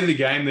play the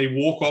game, they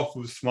walk off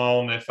with a smile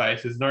on their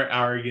face. There's no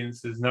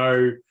arrogance, there's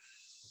no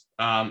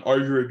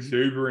over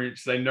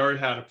exuberance. They know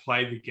how to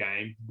play the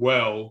game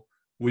well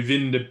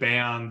within the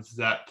bounds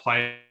that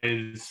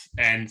players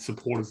and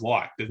supporters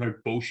like. There's no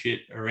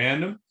bullshit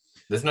around them.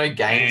 There's no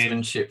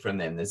gamesmanship from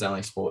them. There's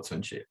only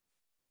sportsmanship.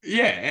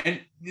 Yeah,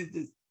 and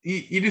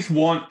you just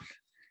want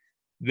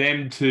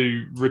them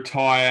to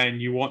retire,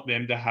 and you want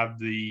them to have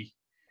the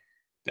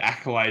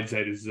accolades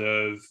they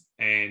deserve.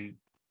 And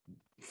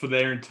for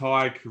their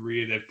entire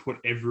career, they've put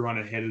everyone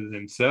ahead of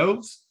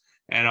themselves.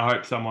 And I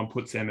hope someone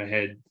puts them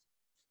ahead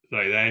so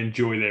they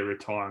enjoy their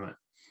retirement.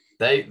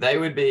 They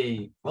would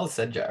be, well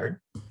said, Jared.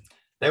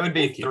 They would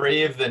be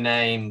three of the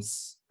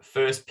names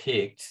first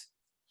picked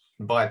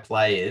by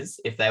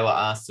players if they were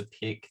asked to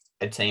pick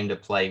a team to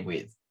play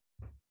with.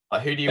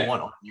 Like, who do you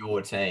want on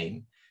your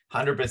team?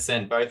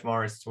 100% both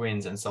Morris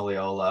twins and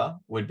Soliola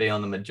would be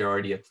on the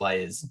majority of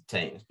players'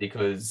 teams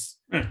because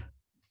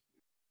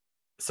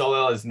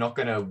Soliola is not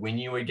going to win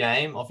you a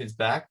game off his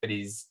back, but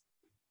he's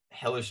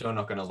hella sure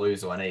not going to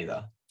lose one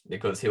either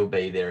because he'll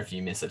be there if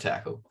you miss a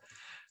tackle.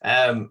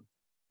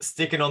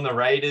 Sticking on the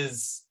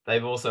Raiders,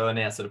 they've also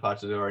announced the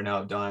departure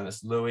of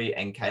Dynamis Louis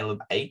and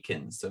Caleb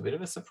Aikens. So a bit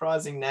of a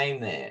surprising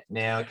name there.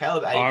 Now,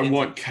 Caleb Aikens. I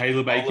want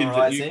Caleb Aikens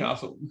at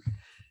Newcastle.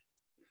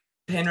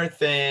 Penrith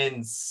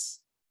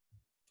fans,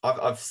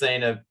 I've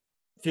seen a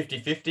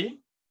 50-50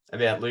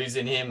 about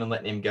losing him and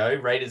letting him go.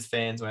 Raiders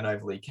fans weren't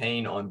overly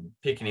keen on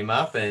picking him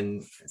up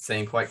and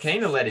seemed quite keen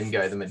to let him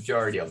go, the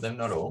majority of them,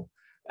 not all.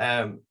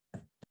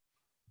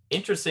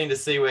 Interesting to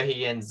see where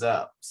he ends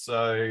up.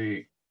 So,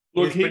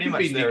 look, he could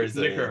be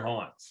Nico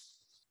Hines.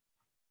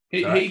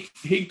 He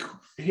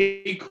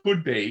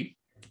could be.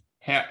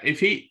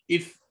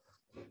 If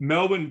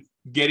Melbourne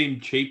get him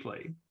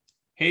cheaply,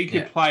 he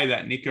could play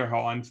that Nico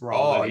Hines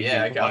role. Oh,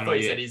 yeah. Okay. I thought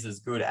you said he's as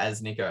good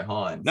as Nico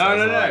Hines.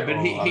 No.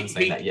 But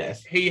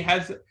he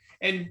has.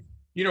 And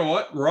you know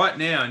what? Right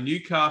now,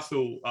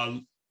 Newcastle,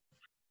 I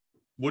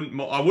wouldn't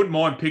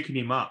mind picking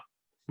him up.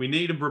 We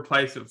need to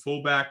replace at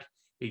fullback.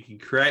 He can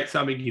create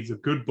something. He's a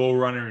good ball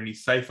runner and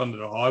he's safe under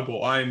the high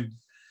ball.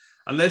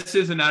 Unless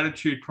there's an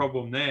attitude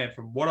problem there,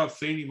 from what I've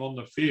seen him on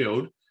the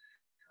field,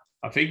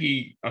 I think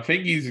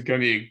he's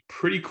going to be a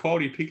pretty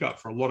quality pickup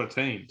for a lot of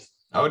teams.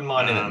 I wouldn't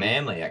mind him at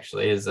Manly,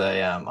 actually.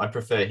 I'd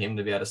prefer him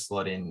to be able to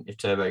slot in if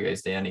Turbo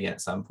goes down again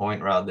at some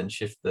point rather than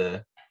shift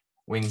the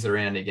wings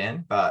around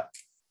again. But,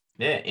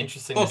 yeah,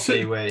 interesting to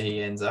see where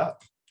he ends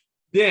up.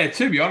 Yeah,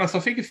 to be honest, I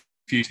think a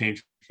few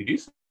teams could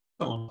use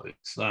someone like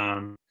this.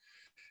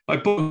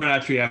 Like, Bulldogs don't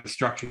actually have a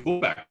structured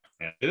fullback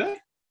now, do they?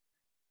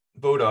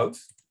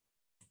 Bulldogs?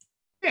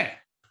 Yeah.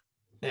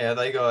 Yeah,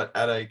 they got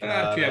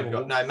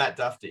Matt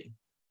Duffy.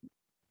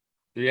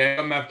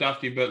 Yeah, Matt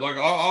Duffy, but like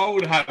I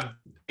would have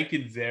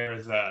Aikens there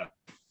as a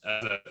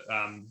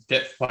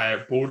depth player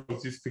at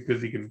Bulldogs just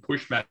because he can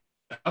push Matt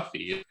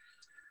Duffy.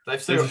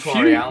 They've still got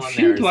Corey Allen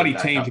there bloody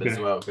as teams as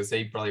well because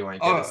he probably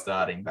won't get a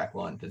starting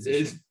backline position.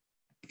 There's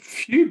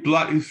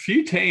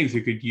few teams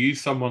who could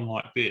use someone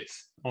like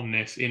this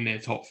in their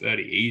top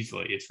 30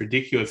 easily. It's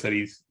ridiculous that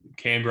he's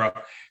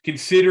Canberra,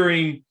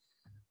 considering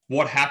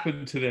what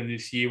happened to them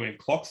this year when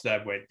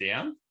Clockstad went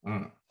down.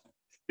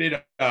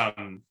 Bit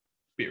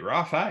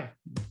rough, eh?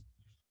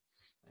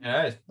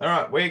 Yeah. All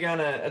right,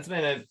 it's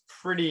been a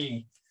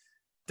pretty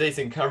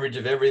decent coverage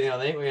of everything, I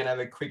think. We're going to have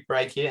a quick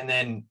break here, and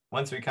then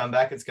once we come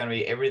back, it's going to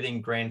be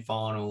everything grand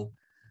final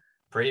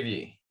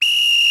preview.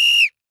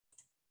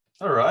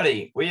 All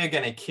righty, we are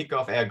going to kick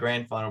off our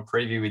grand final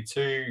preview with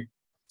two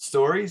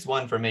stories,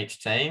 one from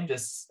each team,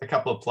 just a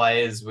couple of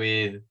players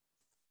with,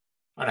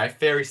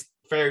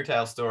 fairy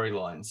tale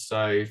storylines.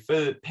 So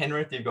for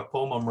Penrith, you've got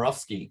Paul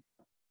Momorowski.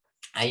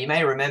 You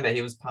may remember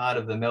he was part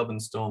of the Melbourne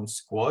Storm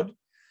squad,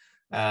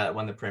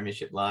 won the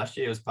premiership last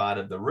year. He was part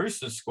of the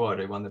Roosters squad,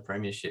 who won the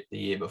premiership the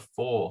year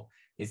before.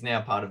 He's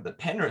now part of the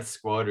Penrith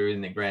squad, who are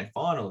in the grand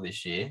final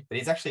this year, but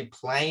he's actually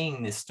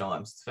playing this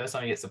time. It's the first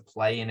time he gets to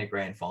play in a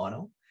grand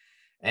final.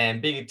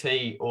 And Big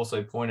T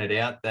also pointed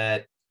out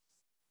that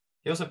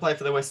he also played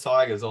for the West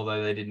Tigers,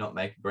 although they did not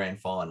make a grand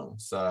final.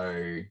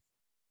 So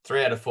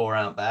 3 out of 4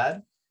 ain't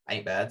bad.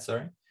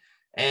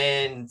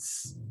 And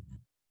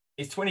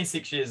he's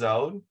 26 years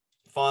old.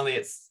 Finally,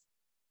 it's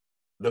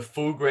the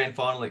full grand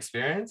final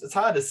experience. It's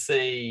hard to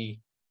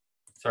see.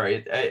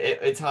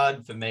 It's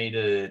hard for me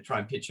to try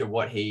and picture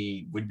what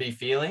he would be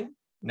feeling,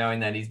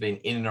 knowing that he's been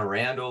in and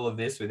around all of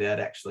this without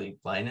actually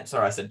playing it.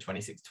 Sorry, I said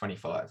 26,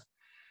 25.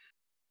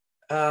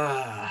 Who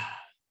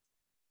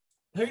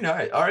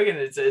knows? I reckon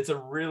it's a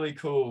really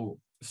cool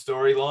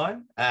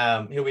storyline.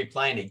 He'll be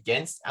playing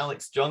against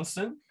Alex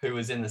Johnson, who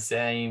was in the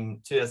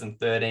same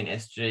 2013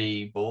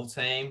 SG ball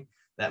team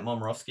that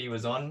Momorowski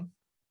was on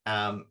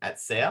at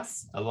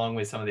South, along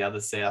with some of the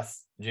other South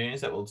juniors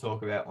that we'll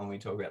talk about when we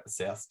talk about the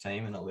South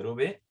team in a little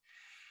bit.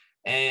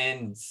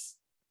 And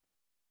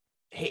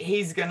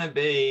he's going to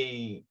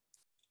be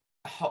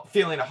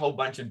feeling a whole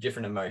bunch of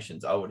different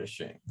emotions, I would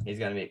assume. He's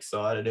going to be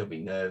excited. He'll be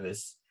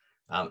nervous.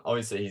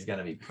 Obviously, he's going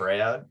to be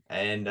proud.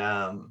 And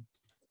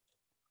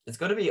it's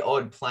got to be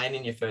odd playing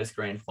in your first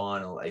grand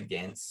final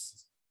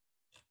against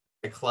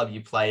a club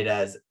you played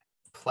at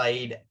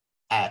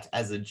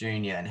as a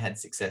junior and had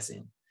success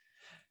in.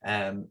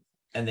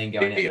 and then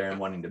going out there and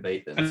wanting to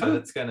beat them. So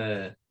that's going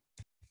to,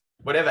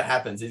 whatever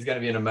happens, he's going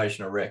to be an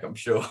emotional wreck, I'm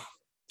sure.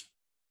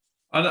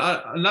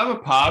 Another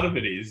part of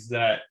it is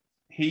that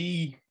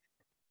he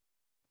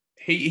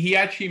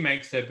actually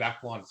makes their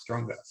back line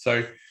stronger.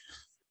 So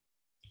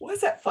why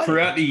is that funny?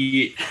 Throughout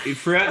the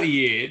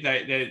year,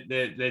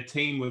 their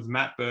team was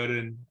Matt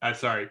Burton.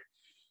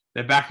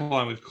 Their back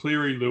line was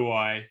Cleary,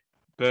 Luai,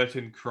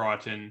 Burton,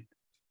 Crichton,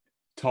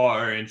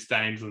 Tyler, and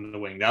Staines on the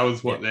wing. That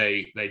was what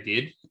they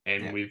did,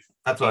 and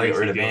that's why they got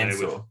rid of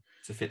Mansour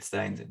to fit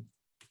Staines in.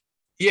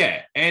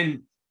 Yeah,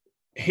 and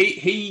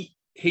he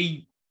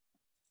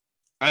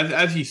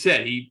as you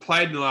said, he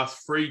played in the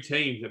last 3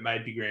 teams that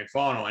made the grand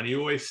final, and he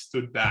always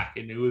stood back,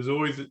 and he was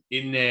always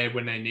in there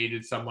when they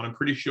needed someone. I'm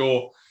pretty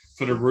sure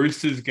for the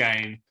Roosters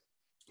game,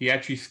 he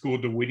actually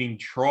scored the winning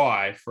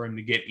try for him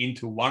to get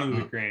into one of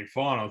the grand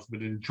finals,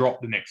 but then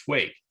dropped the next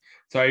week.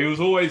 So he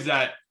was always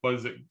a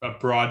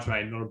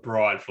bridesmaid, not a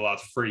bride, for the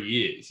last 3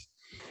 years.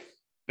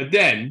 But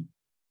then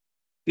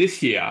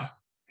this year,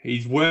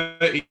 he's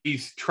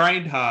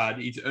trained hard,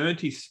 he's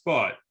earned his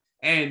spot,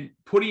 and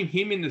putting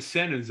him in the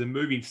centres and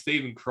moving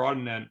Stephen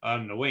Crichton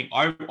on the wing,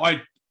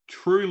 I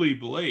truly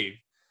believe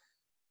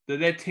that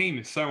their team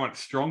is so much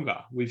stronger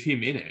with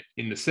him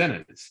in the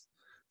centres.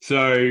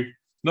 So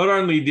not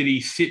only did he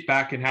sit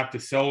back and have to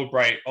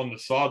celebrate on the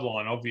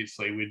sideline,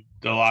 obviously, in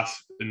the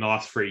last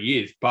 3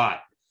 years, but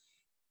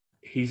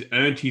he's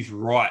earned his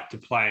right to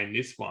play in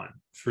this one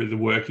through the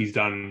work he's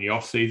done in the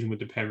off-season with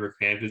the Penrith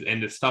Panthers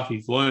and the stuff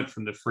he's learned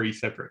from the 3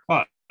 separate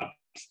clubs.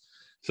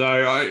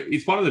 So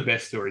it's one of the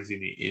best stories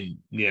in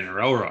the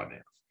NRL right now.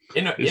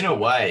 In a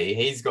way,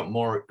 he's got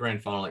more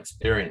grand final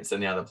experience than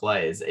the other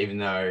players, even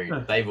though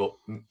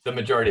the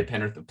majority of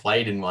Penrith have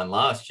played in one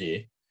last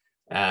year.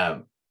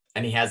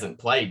 And he hasn't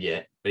played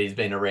yet, but he's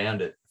been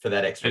around it for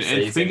that extra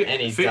season.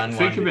 And he's done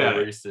one with the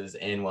Roosters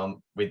and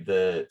one with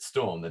the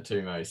Storm, the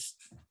 2 most.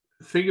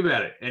 Think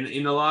about it. And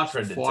in the last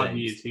 5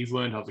 years, he's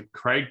learned how to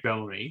Craig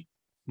Bellamy,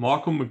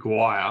 Michael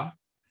Maguire,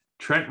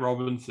 Trent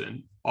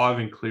Robinson,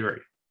 Ivan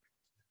Cleary.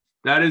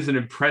 That is an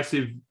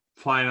impressive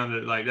playing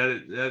under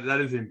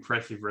that is an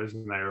impressive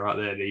resume right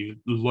there that he's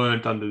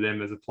learned under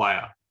them as a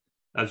player.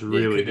 That's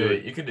really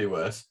good. You could do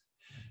worse.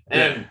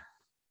 And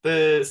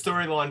the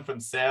storyline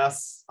from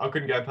South, I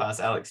couldn't go past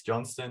Alex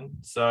Johnston.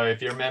 So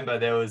if you remember,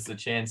 there was a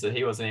chance that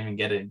he wasn't even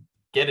get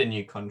a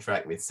new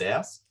contract with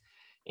South.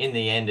 In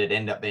the end, it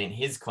ended up being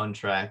his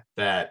contract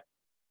that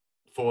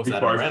forced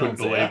Adam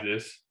Reynolds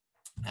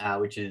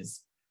out, which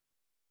is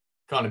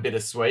kind of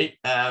bittersweet.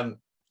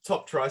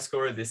 Top try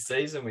scorer this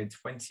season with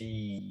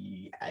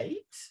 29? Yeah,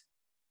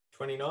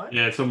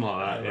 something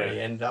like that. He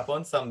ended up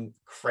on some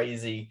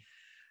crazy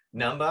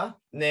number.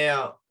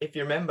 Now, if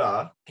you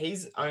remember,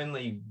 he's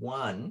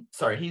one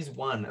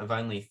of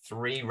only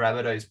 3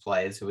 Rabbitohs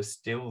players who are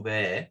still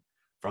there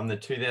from the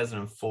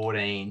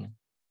 2014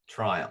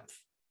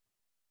 triumph.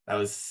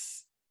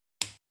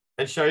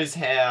 It shows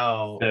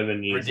how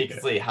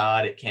ridiculously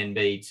hard it can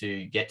be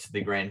to get to the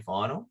grand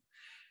final.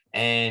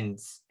 And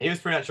he was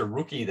pretty much a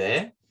rookie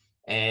there,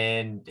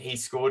 and he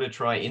scored a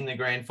try in the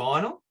grand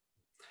final.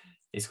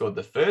 He scored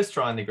the first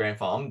try in the grand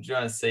final. I'm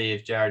trying to see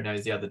if Jared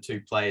knows the other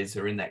 2 players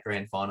who are in that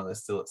grand final. They're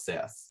still at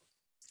South.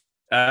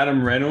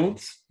 Adam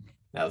Reynolds.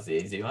 That was the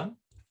easy one.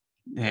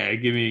 Yeah,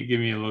 give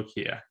me a look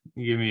here.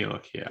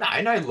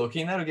 No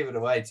looking. That'll give it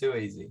away too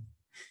easy.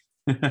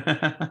 No.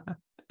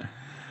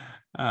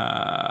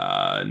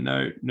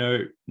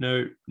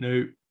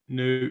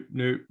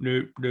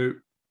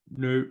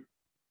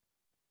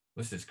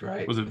 This is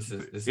great. It was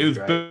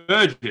great.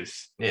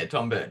 Burgess. Yeah,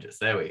 Tom Burgess.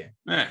 There we go.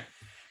 Yeah.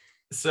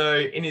 So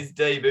in his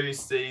debut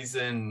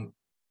season,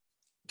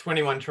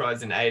 21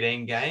 tries in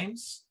 18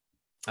 games,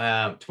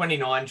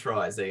 29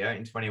 tries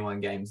in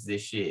 21 games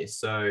this year.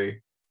 So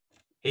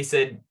he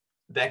said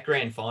that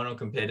grand final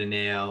compared to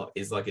now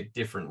is like a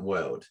different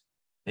world.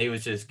 He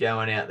was just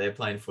going out there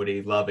playing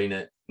footy, loving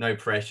it, no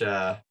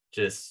pressure,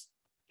 just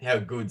how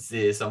good's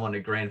this? I'm on a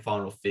grand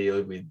final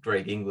field with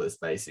Greg Inglis,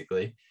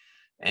 basically,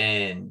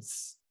 and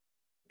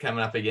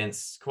coming up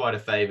against quite a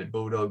favoured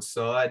Bulldogs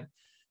side.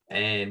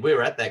 And we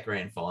were at that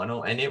grand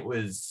final, and it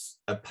was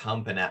a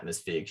pumping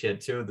atmosphere. She had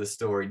 2 of the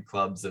storied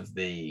clubs of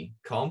the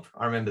comp.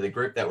 I remember the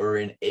group that we were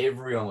in,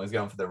 everyone was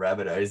going for the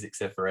Rabbitohs,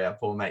 except for our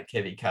poor mate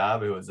Kevy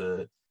Carb, who was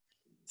a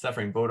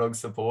suffering Bulldogs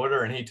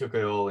supporter, and he took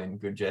it all in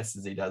good jest,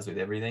 as he does with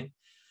everything.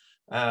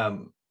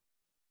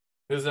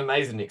 It was an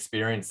amazing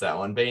experience, that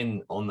one.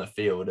 Being on the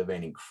field would have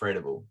been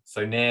incredible.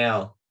 So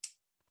now,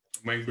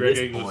 when Greg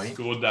Inglis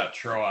scored that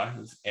try, it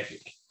was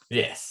epic.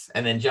 Yes,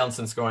 and then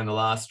Johnson scoring the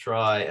last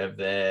try of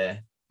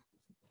their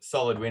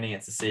solid win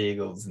against the Sea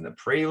Eagles in the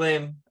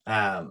prelim,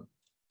 and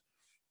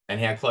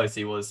how close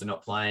he was to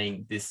not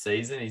playing this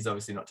season. He's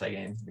obviously not taking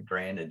anything for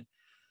granted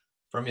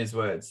from his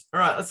words. All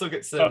right, let's look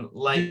at some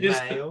late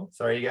mail.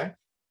 Sorry, you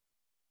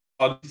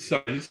go.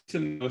 Just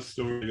another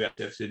story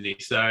about Sydney.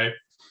 So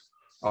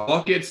a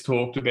lot gets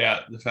talked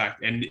about the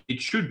fact, and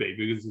it should be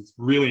because it's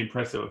really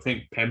impressive. I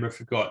think Penrith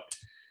have got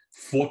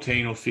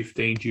 14 or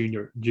 15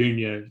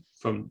 junior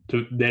from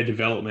their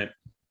development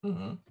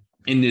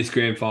in this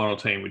grand final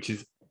team, which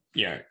is,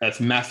 that's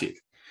massive.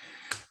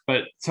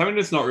 But something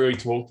that's not really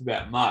talked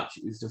about much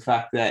is the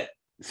fact that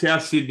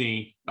South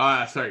Sydney,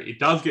 it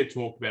does get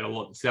talked about a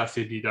lot. South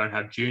Sydney don't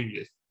have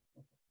juniors.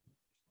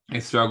 They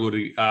struggle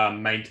to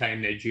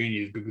maintain their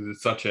juniors because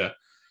it's such a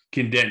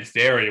condensed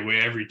area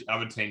where every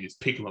other team just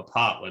pick them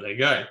apart where they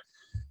go.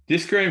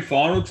 This grand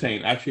final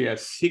team actually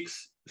has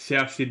 6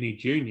 South Sydney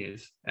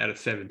juniors out of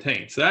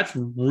 17. So that's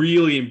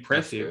really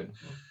impressive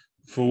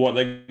for what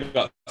they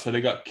got. So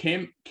they got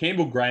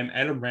Campbell Graham,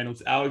 Adam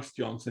Reynolds, Alex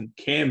Johnson,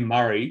 Cam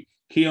Murray,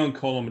 Keon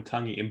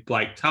Kolomatangi, and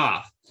Blake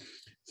Taft.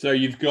 So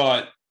you've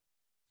got,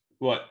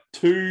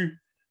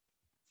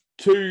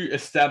 two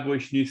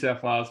established New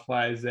South Wales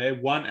players there,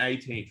 one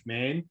 18th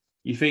man.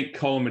 You think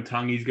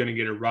Kolomatangi is going to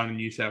get a run in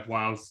New South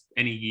Wales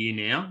any year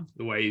now,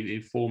 the way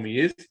in form he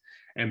is.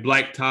 And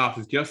Blake Taft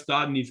is just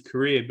starting his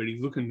career, but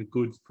he's looking the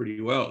goods pretty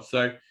well.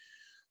 So,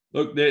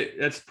 look,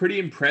 that's pretty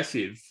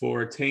impressive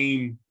for a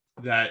team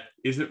that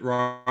isn't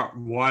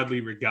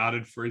widely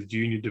regarded for its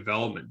junior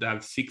development. To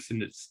have 6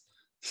 in its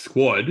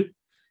squad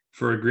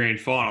for a grand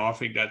final, I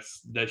think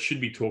that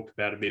should be talked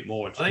about a bit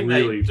more. I think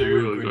they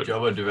do a good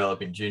job of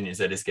developing juniors.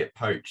 They just get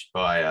poached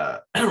by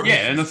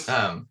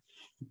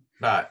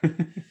but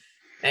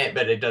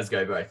it does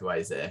go both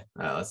ways there.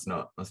 Let's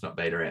not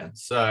beat around.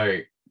 So,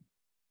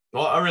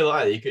 well, I really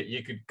like that.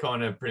 You could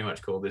kind of pretty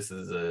much call this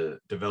as a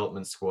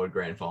development squad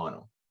grand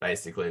final,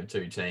 basically, of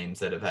 2 teams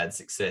that have had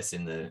success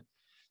in the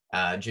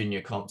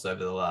junior comps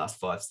over the last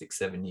 5, 6,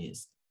 7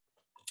 years.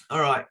 All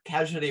right,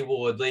 casualty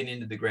award leading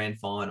into the grand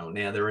final.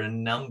 Now, there are a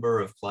number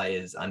of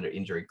players under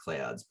injury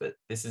clouds, but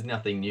this is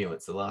nothing new.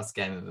 It's the last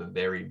game of a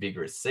very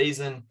vigorous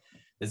season.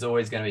 There's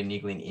always going to be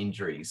niggling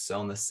injuries. So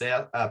on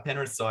the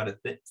Penrith side of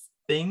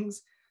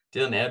things,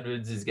 Dylan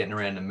Edwards is getting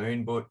around the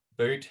moon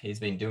boot. He's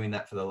been doing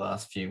that for the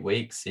last few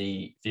weeks.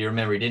 If you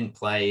remember, he didn't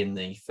play in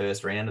the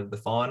first round of the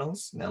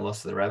finals. Now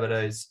lost to the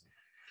Rabbitohs.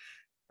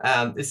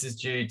 This is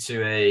due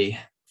to a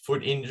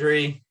foot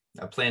injury,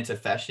 a plantar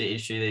fascia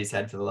issue that he's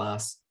had for the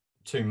last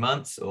 2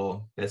 months,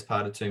 or best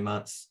part of 2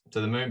 months. So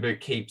the moon boot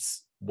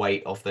keeps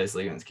weight off those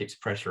ligaments, keeps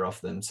pressure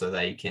off them so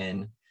they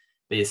can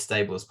be as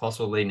stable as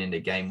possible leading into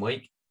game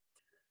week.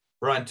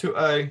 Brian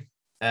Tu'o,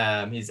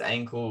 his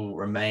ankle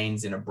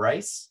remains in a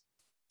brace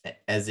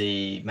as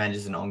he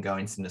manages an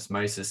ongoing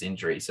syndesmosis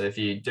injury. So if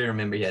you do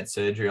remember, he had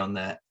surgery on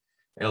that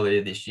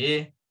earlier this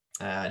year.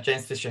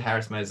 James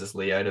Fisher-Harris, Moses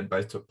Leota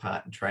both took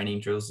part in training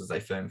drills as they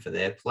firmed for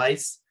their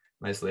place.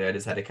 Moses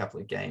Leota's had a couple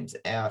of games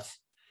out.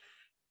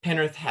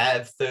 Penrith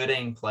have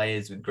 13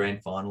 players with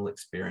grand final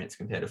experience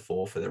compared to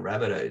 4 for the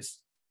Rabbitohs.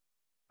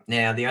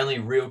 Now, the only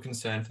real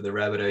concern for the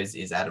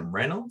Rabbitohs is Adam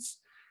Reynolds.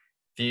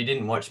 If you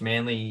didn't watch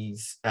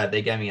Manly's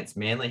their game against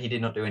Manly, he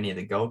did not do any of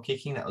the goal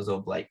kicking. That was all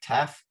Blake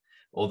Taft,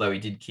 although he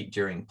did kick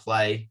during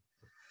play.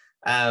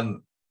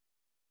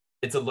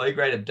 It's a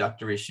low-grade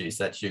abductor issue,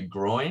 so that's your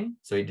groin.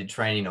 So he did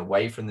training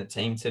away from the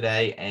team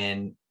today,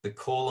 and the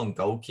call on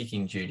goal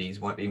kicking duties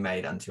won't be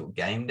made until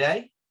game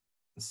day.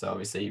 So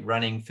obviously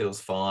running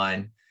feels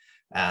fine.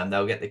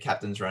 They'll get the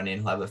captain's run in,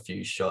 he'll have a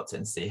few shots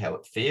and see how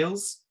it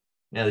feels.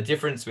 Now, the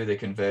difference with a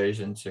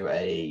conversion to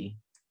a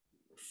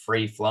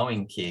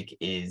free-flowing kick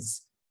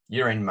is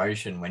you're in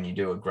motion when you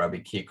do a grubby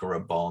kick or a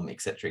bomb,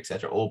 et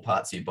cetera, all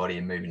parts of your body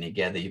are moving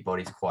together. Your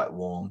body's quite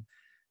warm.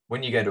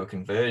 When you go to a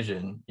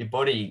conversion, your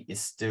body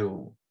is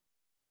still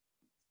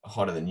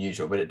hotter than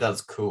usual, but it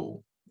does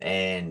cool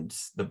and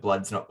the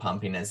blood's not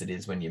pumping as it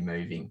is when you're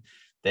moving.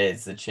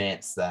 There's the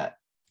chance that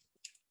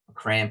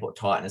cramp or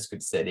tightness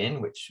could set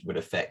in, which would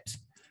affect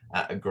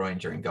a groin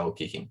during goal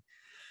kicking.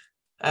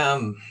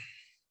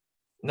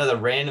 Another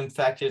random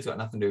factor, it's got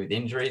nothing to do with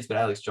injuries, but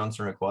Alex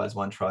Johnson requires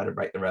 1 try to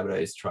break the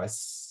Rabbitohs'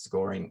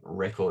 try-scoring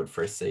record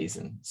for a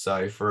season.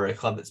 So for a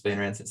club that's been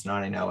around since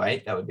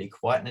 1908, that would be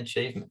quite an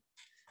achievement.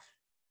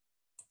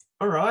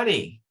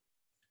 Alrighty,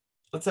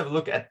 let's have a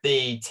look at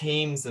the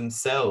teams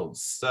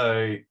themselves.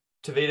 So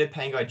Tavita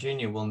Pangai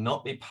Jr. will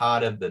not be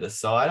part of the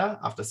decider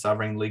after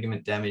suffering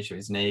ligament damage to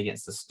his knee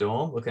against the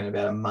Storm, looking at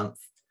about a month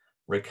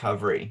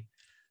recovery.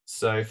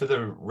 So for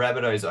the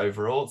Rabbitohs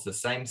overall, it's the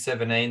same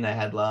 17 they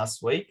had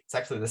last week. It's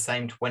actually the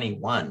same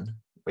 21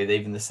 with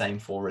even the same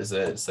 4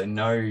 reserves. So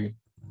no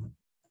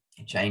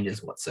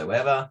changes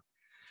whatsoever.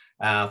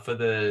 For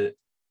the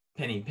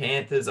Penny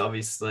Panthers,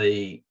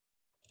 obviously,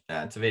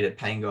 Tavita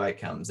Pangai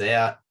comes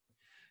out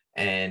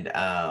and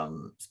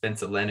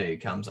Spencer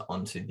Lenu comes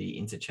onto the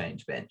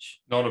interchange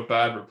bench. Not a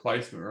bad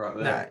replacement right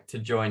there. No, to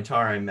join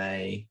Tyrone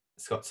May,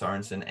 Scott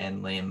Sorensen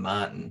and Liam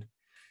Martin.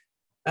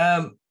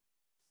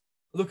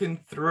 Looking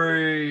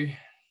through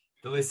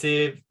the list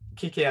here,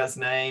 Kikau's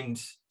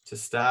named to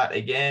start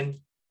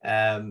again.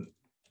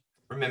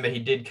 Remember, he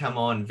did come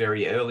on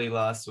very early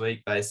last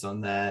week based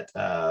on that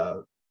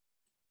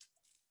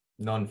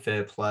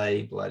non-fair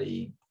play,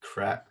 bloody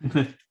crap.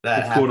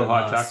 That happened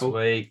last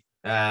week.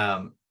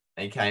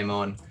 He came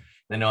on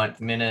the 9th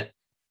minute.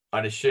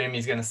 I'd assume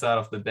he's going to start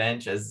off the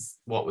bench as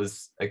what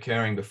was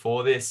occurring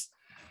before this.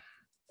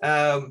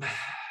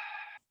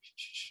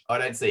 I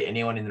don't see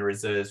anyone in the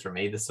reserves from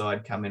either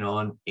side coming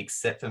on,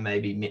 except for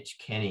maybe Mitch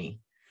Kenny.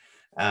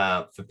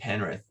 for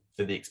Penrith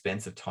for the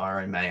expense of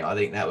Tyrone May. I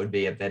think that would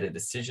be a better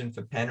decision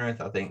for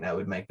Penrith. I think that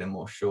would make them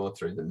more sure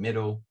through the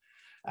middle.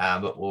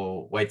 But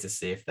we'll wait to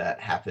see if that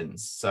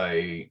happens. So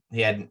he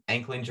had an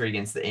ankle injury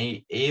against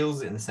the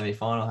Eels in the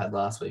semi-final, had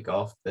last week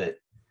off, but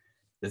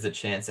there's a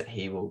chance that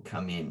he will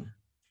come in.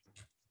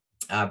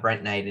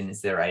 Brent Naden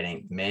is their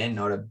 18th man,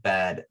 not a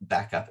bad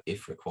backup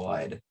if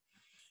required.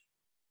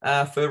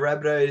 For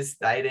Rabbitohs,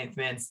 the 18th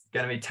man's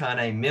going to be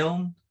Tane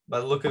Milne. By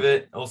the look of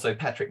it, also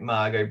Patrick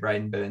Margot,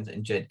 Braden Burns,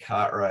 and Jed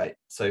Cartwright.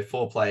 So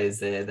 4 players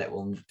there that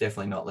will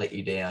definitely not let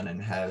you down and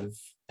have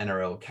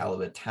NRL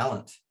caliber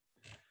talent.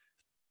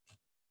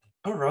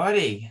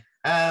 Alrighty.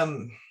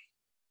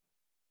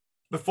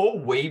 Before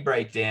we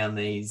break down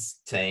these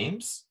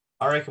teams,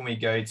 I reckon we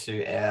go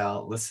to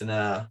our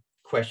listener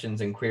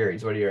questions and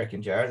queries. What do you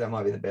reckon, Jared? That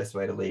might be the best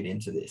way to lead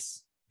into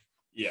this.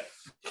 Yeah.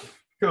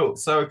 Cool.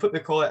 So we put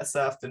the call out this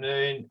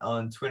afternoon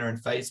on Twitter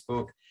and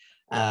Facebook.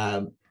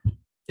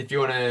 If you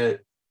want a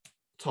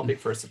topic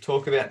for us to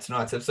talk about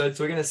tonight's episode,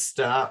 so we're going to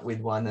start with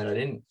one that I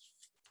didn't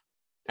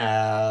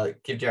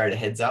give Jared a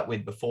heads up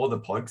with before the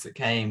pod because it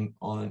came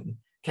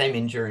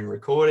in during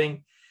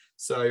recording.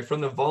 So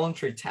from the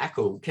voluntary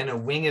tackle, can a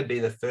winger be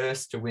the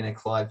first to win a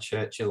Clive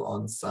Churchill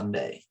on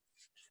Sunday?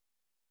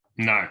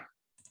 No.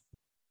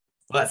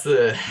 That's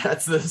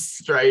the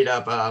straight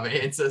up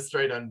answer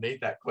straight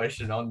underneath that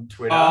question on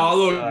Twitter. Oh,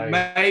 look,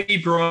 maybe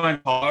Brian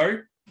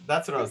Poe.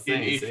 That's what I was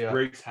thinking. If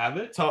Roots have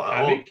it.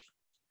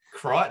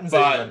 Crichton's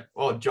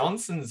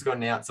Johnson's got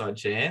an outside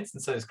chance,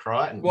 and so is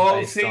Crichton.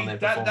 Well, see,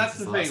 that's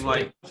the thing.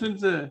 Like,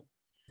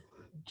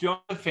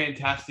 John's a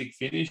fantastic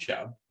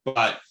finisher,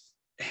 but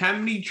how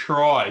many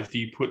tries do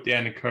you put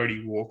down to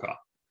Cody Walker?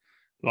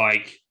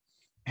 Like,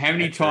 how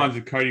many times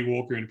is Cody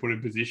Walker in put in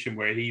a position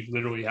where he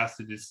literally has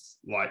to just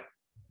like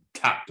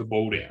tap the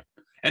ball down?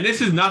 And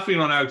this is nothing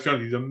on Alex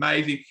Johnson. He's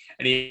amazing,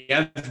 and he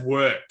has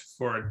worked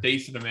for a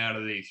decent amount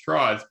of these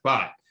tries,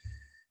 but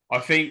I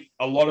think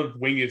a lot of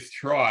wingers'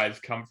 tries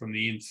come from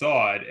the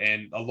inside,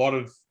 and a lot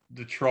of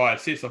the try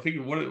assists. I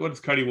think what does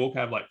Cody Walker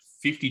have, like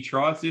 50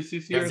 tries this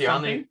year? He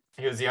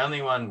was the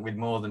only one with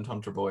more than Tom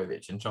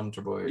Trbojevic, and Tom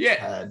Trbojevic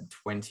had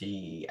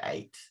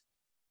 28.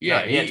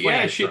 Yeah, he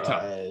had a shit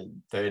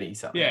ton. 30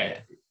 something. Yeah.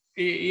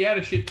 He had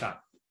a shit ton.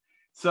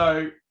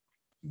 So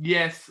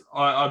yes,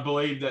 I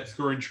believe that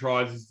scoring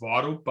tries is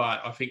vital,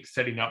 but I think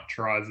setting up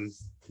tries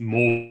is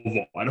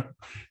more vital,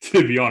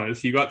 to be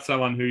honest. You got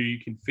someone who you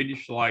can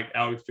finish like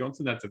Alex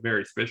Johnson. That's a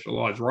very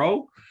specialized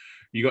role.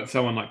 You got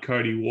someone like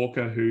Cody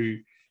Walker who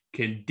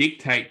can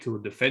dictate to a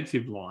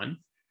defensive line.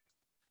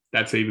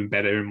 That's even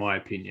better in my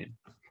opinion.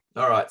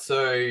 All right.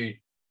 So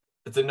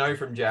it's a no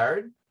from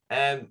Jared.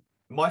 And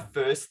my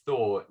first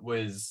thought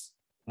was,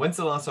 when's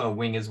the last time a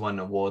winger's won an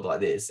award like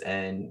this?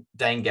 And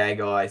Dane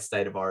Gagai,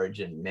 State of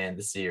Origin, Man of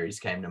the Series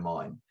came to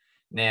mind.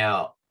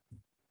 Now,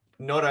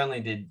 not only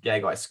did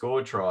Gagai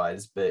score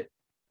tries, but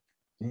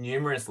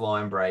numerous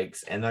line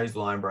breaks, and those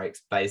line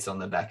breaks based on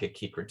the back of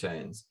kick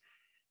returns.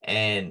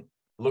 And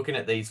looking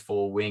at these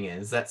 4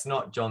 wingers, that's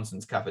not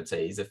Johnson's cup of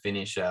tea. He's a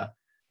finisher.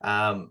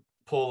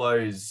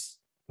 Paulo's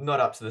not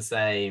up to the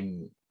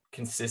same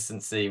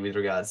consistency with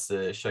regards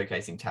to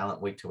showcasing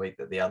talent week to week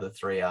that the other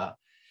 3 are.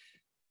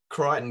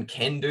 Crichton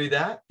can do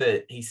that,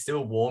 but he's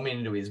still warming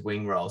into his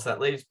wing role. So that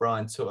leaves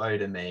Brian To'o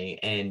to me.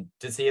 And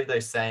does he have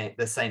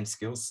the same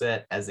skill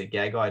set as a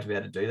Gagai to be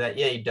able to do that?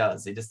 Yeah, he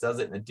does. He just does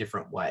it in a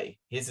different way.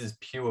 His is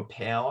pure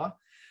power.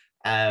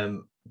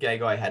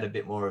 Gagai had a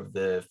bit more of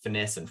the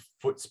finesse and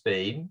foot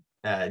speed,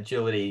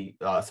 agility.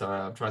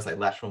 I'm trying to say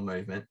lateral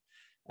movement,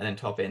 and then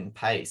top end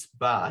pace.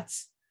 But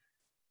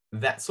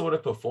that sort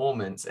of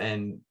performance,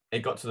 and it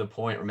got to the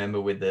point,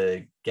 remember, with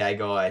the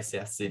Gagai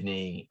South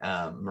Sydney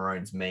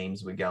Maroons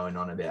memes were going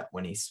on about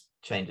when he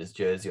changes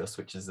jersey or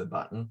switches the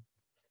button.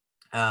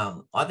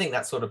 I think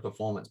that sort of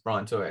performance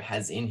Brian To'o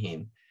has in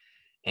him,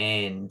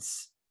 and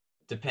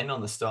depending on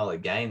the style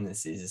of game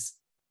this is,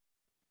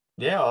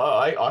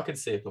 I could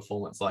see a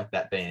performance like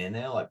that being in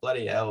there. Like,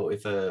 bloody hell,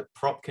 if a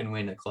prop can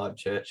win a Clive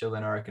Churchill,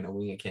 then I reckon a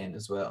winger can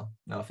as well.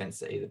 No offense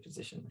to either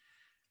position.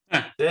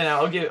 Then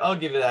I'll give it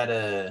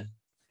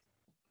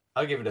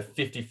a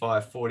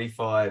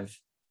 55-45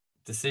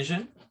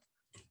 decision.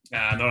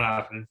 Nah, not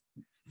happening.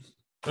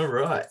 All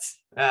right.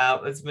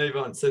 Let's move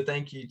on. So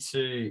thank you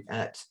to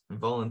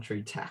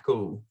 @voluntary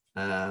tackle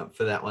for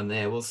that one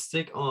there. We'll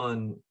stick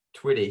on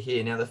Twitter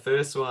here. Now, the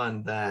first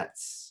one that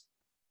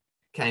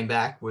came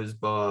back was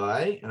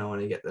by, and I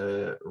want to get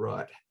the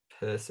right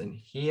person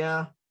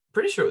here.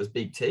 Pretty sure it was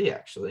Big T,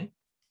 actually.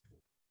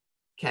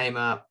 Came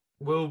up,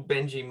 will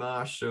Benji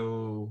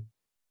Marshall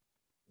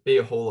be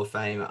a Hall of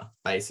Famer,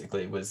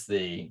 basically, was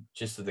the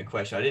gist of the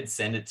question. I did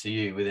send it to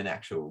you with an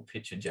actual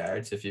picture,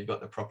 Jared. So if you've got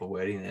the proper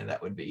wording there,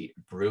 that would be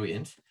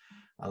brilliant.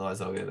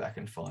 Otherwise, I'll go back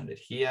and find it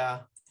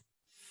here.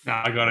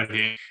 No, I got it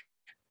here.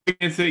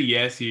 Answer,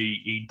 yes,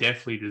 he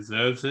definitely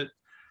deserves it.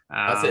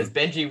 It says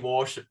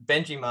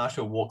Benji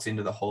Marshall walks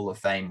into the Hall of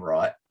Fame,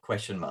 right? ?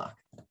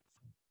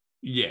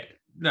 Yeah,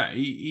 no,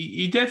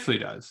 he definitely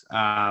does.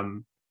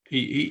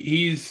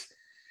 He's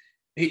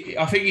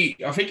I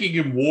think he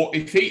can walk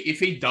if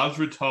he does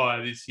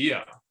retire this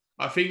year.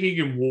 I think he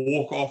can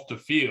walk off the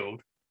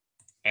field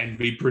and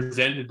be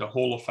presented the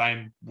Hall of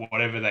Fame,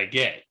 whatever they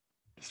get,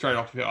 straight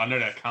off the field. I know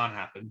that can't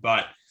happen,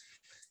 but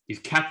he's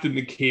captained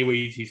the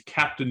Kiwis. He's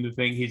captained the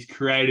thing. He's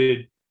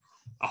created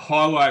a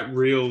highlight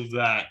reel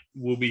that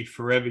will be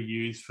forever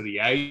used for the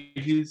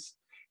ages.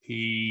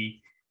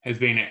 He has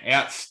been an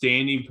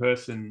outstanding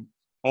person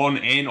on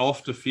and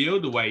off the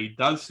field, the way he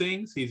does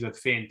things. He's a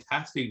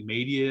fantastic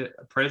media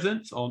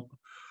presence on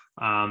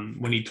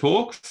when he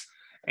talks.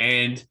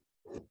 And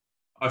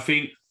I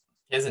think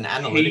he has an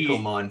analytical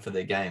mind for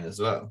the game as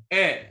well.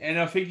 Yeah, and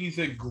I think he's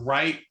a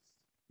great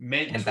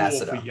mentor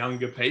Ambassador for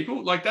younger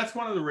people. Like, that's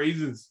one of the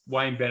reasons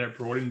Wayne Bennett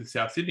brought him to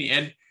South Sydney.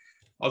 And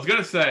I was going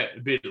to say it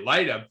a bit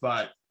later,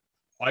 but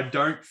I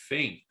don't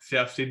think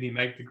South Sydney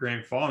make the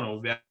grand final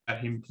without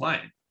him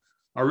playing.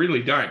 I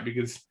really don't,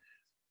 because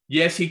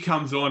yes, he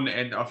comes on,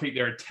 and I think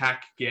their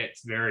attack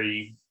gets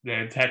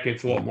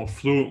a lot more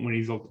fluent when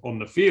he's on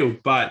the field.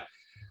 But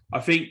I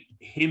think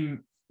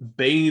him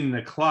being in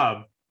the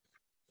club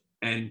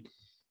and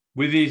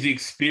with his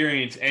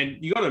experience, and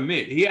you got to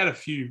admit, he had a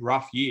few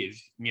rough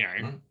years. You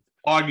know,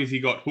 Tigers he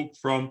got hooked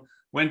from,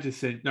 went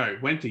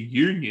to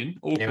Union,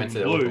 Auckland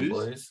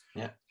Blues.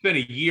 Yeah. Spent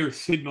a year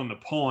sitting on the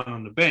pine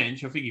on the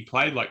bench. I think he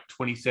played like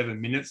 27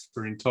 minutes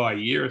for an entire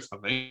year or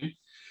something.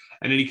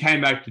 And then he came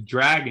back to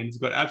Dragons,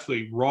 got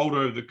absolutely rolled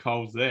over the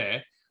coals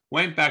there,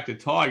 went back to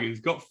Tigers,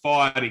 got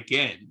fired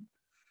again.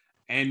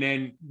 And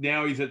then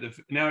now he's at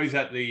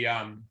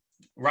the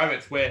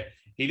Rabbits, where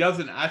he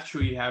doesn't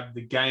actually have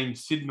the game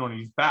sitting on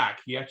his back.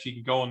 He actually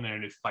can go on there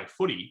and just play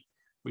footy,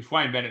 which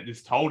Wayne Bennett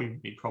just told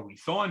him he probably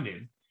signed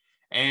him.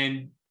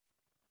 And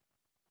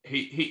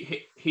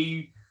he's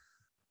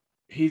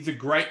a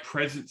great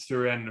presence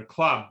around the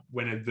club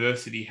when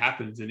adversity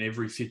happens in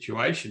every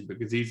situation,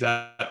 because he's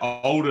that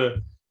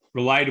older,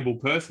 relatable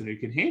person who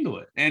can handle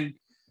it. And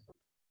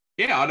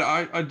yeah,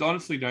 I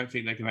honestly don't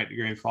think they can make the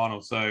grand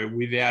final. So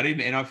without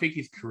him, and I think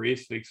his career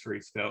speaks for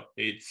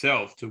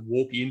itself to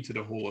walk into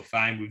the Hall of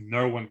Fame with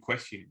no one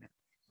questioning it.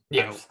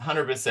 Yeah,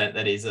 100%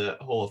 that he's a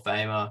Hall of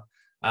Famer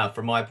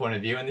from my point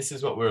of view. And this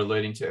is what we were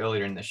alluding to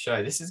earlier in the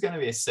show. This is going to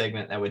be a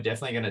segment that we're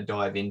definitely going to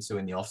dive into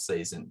in the off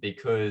season,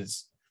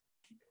 because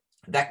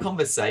that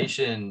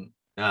conversation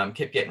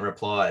kept getting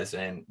replies,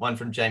 and one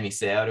from Jamie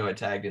Sowd, who I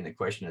tagged in the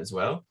question as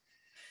well.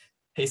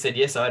 He said,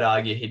 yes, I'd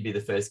argue he'd be the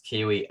first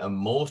Kiwi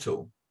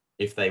immortal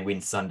if they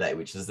win Sunday,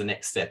 which is the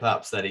next step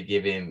up. So that'd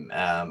give him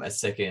a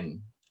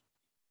second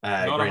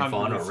grand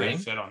final ring.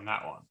 Set on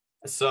that one.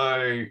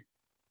 So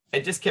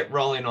it just kept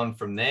rolling on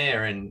from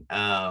there. And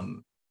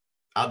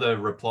other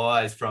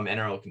replies from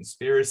NRL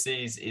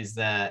conspiracies is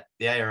that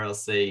the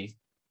ARLC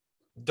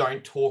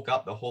don't talk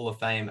up the Hall of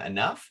Fame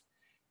enough.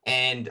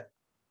 And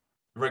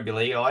Rugby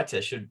League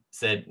ITES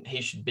said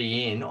he should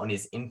be in on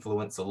his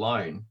influence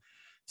alone.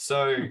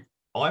 So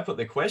I put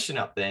the question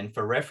up then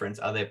for reference: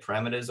 are there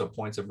parameters or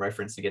points of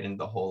reference to get into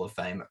the Hall of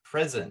Fame at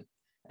present?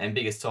 And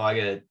Biggest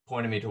Tiger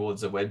pointed me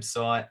towards a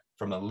website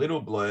from a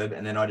little blurb,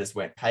 and then I just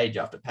went page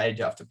after page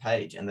after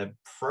page. And the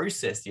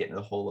process to get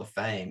into the Hall of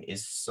Fame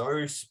is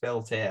so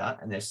spelt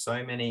out, and there's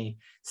so many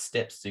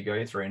steps to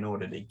go through in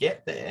order to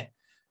get there,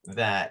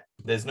 that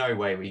there's no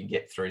way we can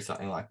get through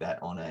something like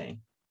that on a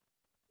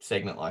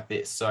segment like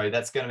this. So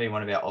that's going to be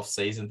one of our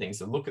off-season things,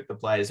 to look at the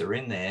players who are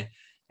in there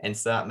and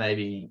start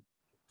maybe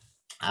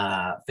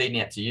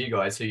feeding out to you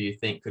guys who you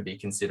think could be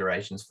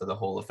considerations for the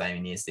Hall of Fame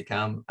in years to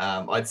come.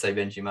 I'd say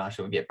Benji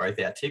Marshall would get both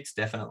our ticks,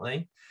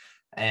 definitely.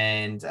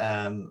 And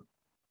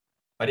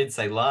I did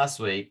say last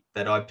week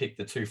that I picked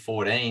the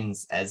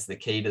 214s as the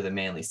key to the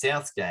Manly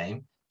Souths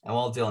game. And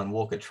while Dylan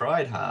Walker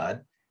tried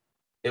hard,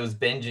 it was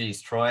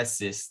Benji's try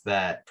assist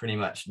that pretty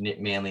much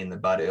nipped Manly in the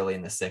bud early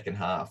in the second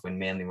half, when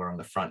Manly were on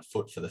the front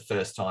foot for the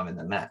first time in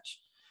the match.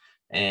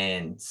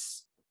 And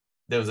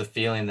there was a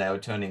feeling they were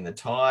turning the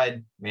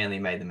tide. Manly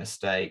made the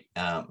mistake.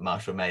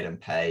 Marshall made them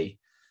pay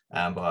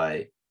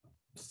by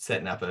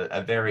setting up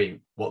a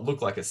very, what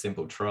looked like a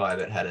simple try,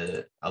 but had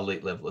an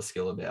elite level of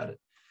skill about it.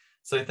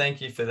 So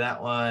thank you for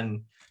that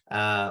one,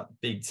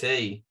 Big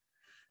T.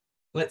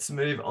 Let's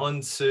move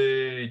on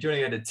to, do you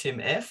want to go to Tim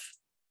F?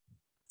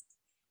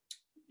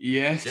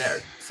 Yes.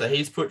 Jared. So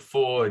he's put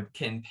forward,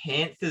 can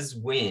Panthers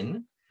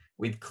win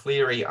with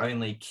Cleary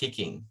only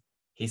kicking?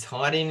 He's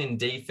hiding in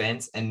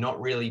defense and not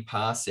really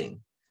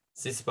passing.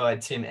 This is by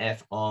Tim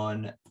F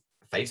on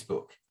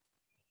Facebook.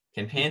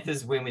 Can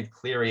Panthers win with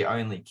Cleary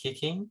only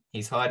kicking?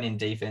 He's hiding in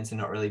defense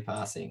and not really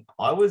passing.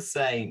 I would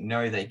say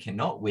no, they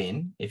cannot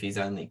win if he's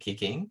only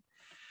kicking.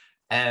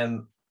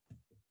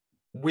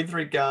 With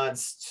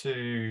regards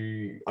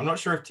to, I'm not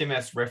sure if Tim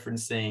F's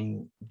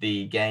referencing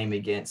the game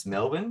against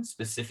Melbourne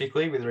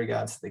specifically with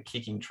regards to the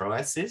kicking try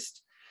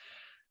assist.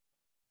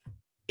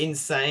 In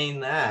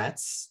saying that,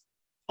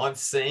 I've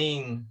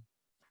seen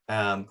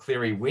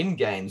Cleary win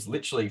games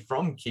literally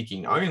from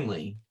kicking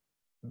only,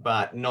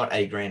 but not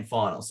a grand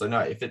final. So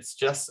no, if it's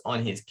just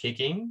on his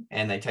kicking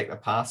and they take the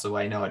pass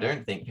away, no, I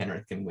don't think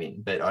Penrith can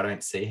win, but I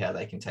don't see how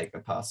they can take the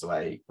pass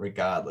away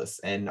regardless.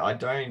 And I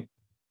don't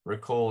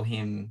recall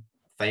him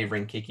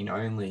favouring kicking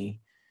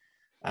only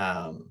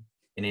in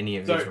any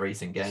of his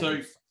recent games.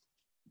 So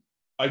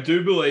I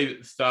do believe at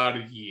the start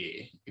of the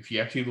year, if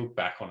you actually look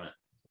back on it,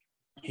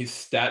 his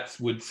stats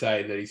would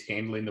say that he's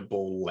handling the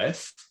ball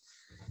less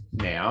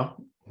now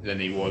than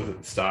he was at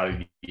the start of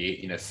the year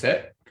in a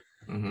set.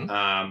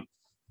 Mm-hmm.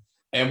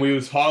 And we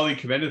was highly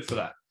commended for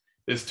that.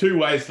 There's two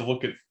ways to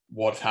look at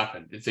what's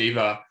happened. It's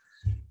either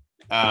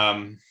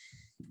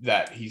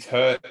that he's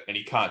hurt and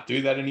he can't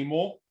do that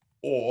anymore,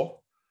 or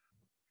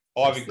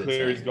Ivan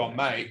Cleary's gone,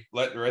 mate,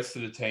 let the rest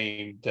of the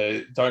team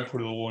don't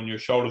put it all on your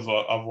shoulders,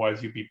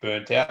 otherwise you'll be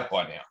burnt out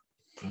by now.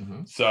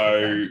 Mm-hmm.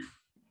 So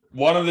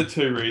one of the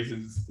two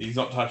reasons he's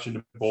not touching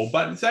the ball,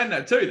 but in saying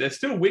that too, they're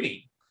still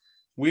winning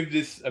with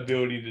this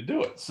ability to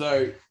do it.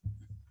 So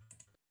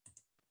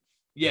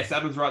yes,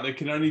 Adam's right. They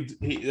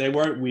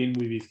won't win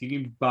with his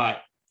kicking,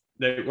 but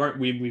they won't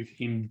win with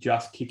him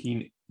just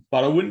kicking.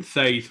 But I wouldn't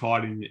say he's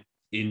hiding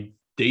in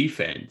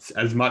defense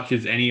as much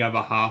as any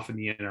other half in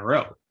the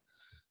NRL.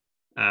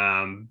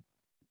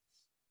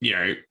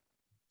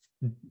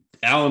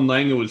 Alan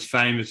Langer was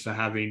famous for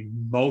having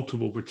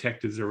multiple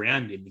protectors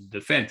around him in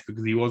defense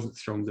because he wasn't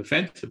strong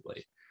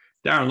defensively.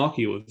 Darren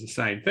Lockyer was the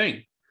same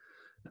thing.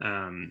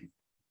 And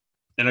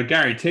I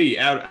guarantee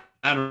you,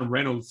 Adam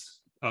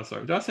Reynolds. Oh,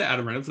 sorry. Did I say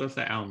Adam Reynolds? Did I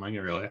say Alan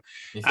Langer earlier?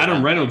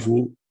 Adam Reynolds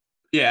will.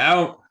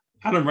 Yeah,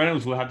 Adam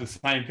Reynolds will have the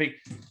same thing.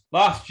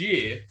 Last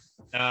week,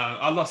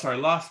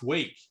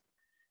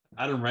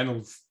 Adam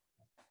Reynolds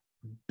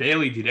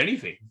barely did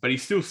anything, but he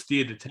still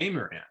steered the team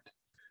around.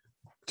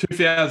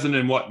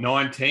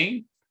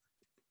 2019,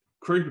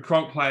 Cooper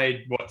Cronk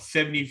played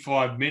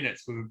 75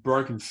 minutes with a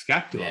broken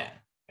scapula,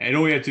 and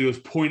all he had to do was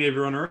point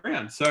everyone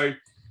around. So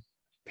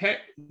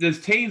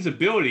there's teams'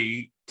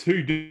 ability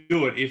to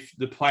do it if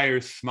the player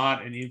is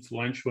smart and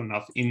influential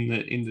enough in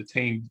the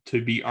team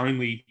to be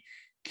only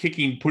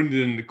kicking, putting it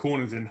in the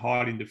corners and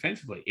hiding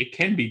defensively. It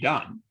can be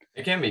done.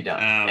 It can be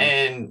done.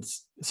 And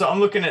so I'm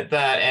looking at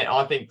that, and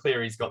I think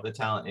Cleary's got the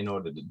talent in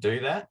order to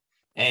do that.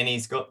 And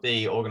he's got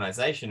the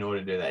organisation in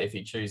order to do that if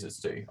he chooses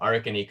to. I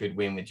reckon he could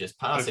win with just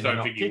passing. I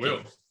don't think he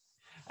will.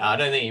 I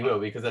don't think he will,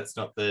 because that's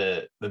not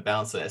the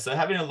balance there. So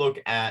having a look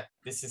at,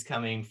 this is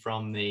coming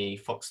from the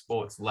Fox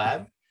Sports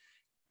Lab.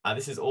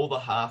 This is all the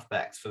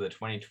halfbacks for the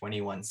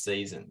 2021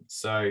 season.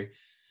 So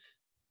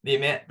the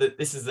amount that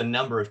this is the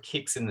number of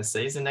kicks in the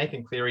season.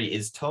 Nathan Cleary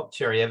is top.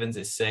 Cherry Evans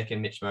is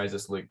second. Mitch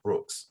Moses, Luke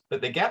Brooks.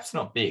 But the gap's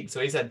not big. So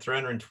he's had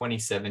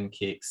 327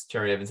 kicks.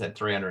 Cherry Evans had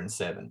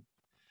 307.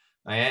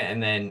 Okay,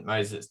 and then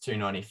Moses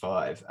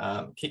 295.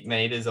 Kick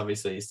meters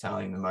obviously is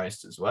tallying the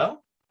most as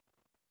well.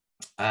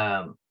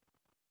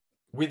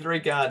 With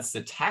regards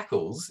to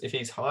tackles, if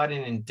he's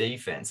hiding in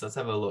defense, let's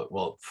have a look.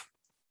 Well,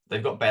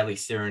 they've got Bailey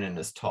Sirinen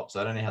as top,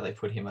 so I don't know how they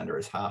put him under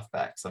as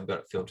halfback. So I've got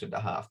it filtered to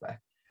halfback.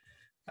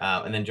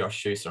 And then Josh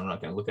Schuster, I'm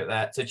not going to look at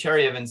that. So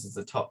Cherry Evans is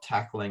the top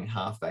tackling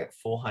halfback,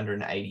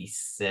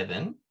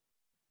 487.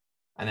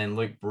 And then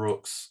Luke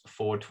Brooks,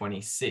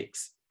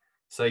 426.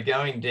 So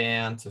going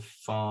down to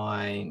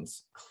find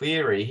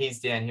Cleary, he's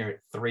down here at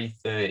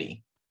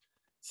 330.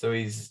 So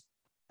he's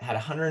had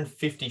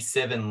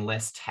 157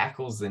 less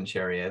tackles than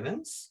Cherry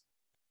Evans.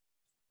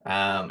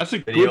 That's a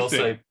good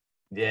thing.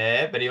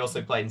 Yeah, but he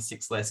also played in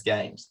 6 less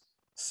games.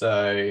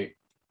 So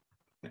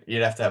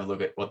you'd have to have a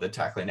look at what the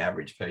tackling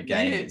average per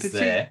game is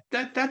there.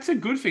 That's a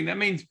good thing. That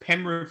means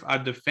Penrith are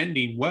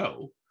defending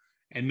well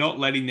and not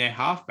letting their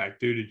halfback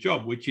do the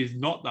job, which is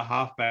not the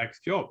halfback's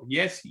job.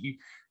 Yes,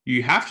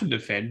 you have to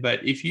defend,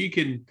 but if you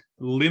can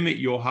limit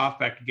your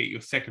halfback to get your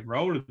second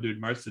row to do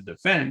most of the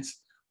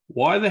defense,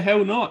 why the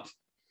hell not?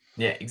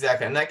 Yeah,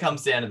 exactly. And that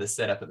comes down to the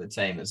setup of the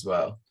team as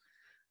well.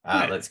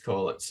 Let's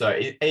call it. So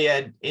he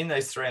had, in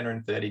those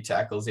 330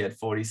 tackles, he had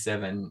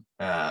 47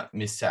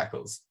 missed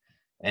tackles.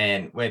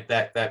 And with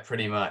that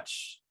pretty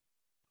much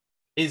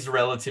is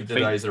relative to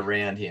those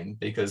around him,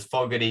 because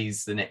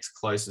Fogarty's the next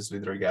closest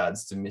with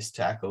regards to missed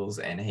tackles,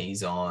 and he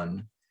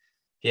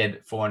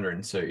had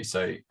 402,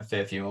 so a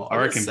fair few more. I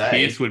reckon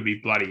Pearce would be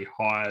bloody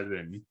higher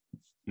than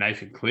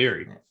Nathan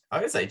Cleary.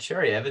 I would say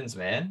Cherry Evans,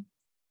 man.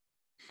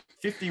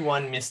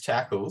 51 missed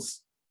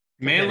tackles.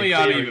 Manly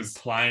aren't even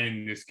playing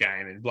in this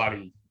game, and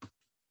bloody...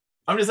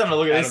 I'm just having a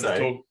look at this,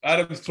 though.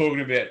 Adam's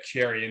talking about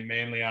Cherry, and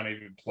Manly aren't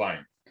even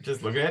playing.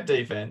 Just looking at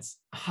defense.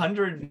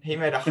 He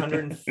made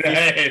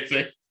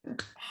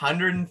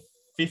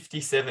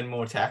 157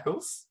 more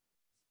tackles.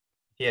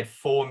 He had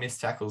 4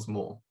 missed tackles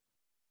more.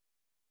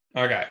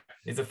 Okay.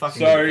 He's a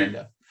fucking good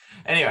defender.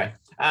 Anyway,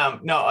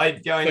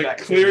 going back.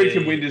 Cleary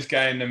can win this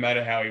game no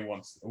matter how he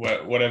wants,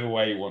 whatever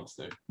way he wants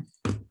to.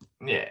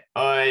 Yeah,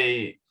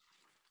 100%.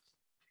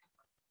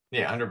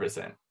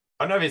 I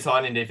don't know if he's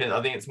hiding in defense. I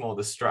think it's more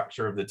the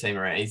structure of the team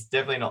around. He's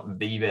definitely not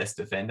the best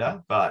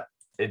defender, but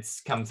it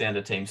comes down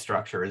to team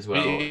structure as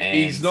well.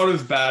 He's not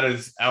as bad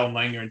as Alan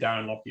Langer and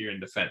Darren Lockyer in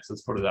defense.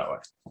 Let's put it that way.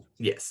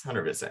 Yes,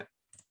 100%.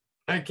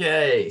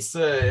 Okay,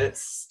 so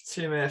it's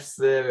 2 Fs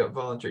there. We got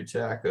voluntary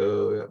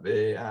tackle. We got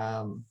they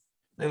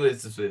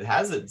lose this with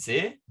hazards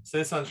here. So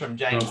this one's from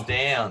James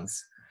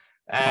Downs.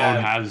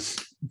 Has.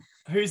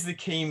 who's the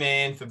key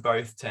man for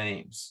both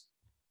teams?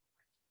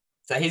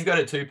 So he's got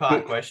a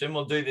two-part question.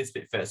 We'll do this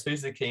bit first.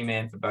 Who's the key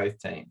man for both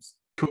teams?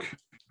 Cook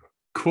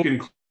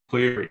and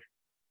Cleary.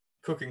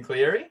 Cook and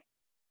Cleary.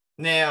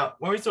 Now,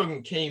 when we're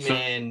talking key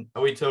man,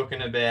 are we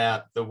talking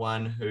about the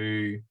one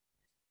who,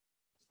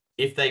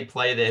 if they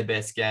play their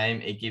best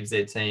game, it gives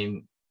their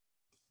team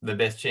the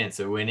best chance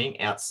of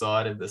winning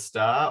outside of the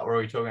star, or are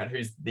we talking about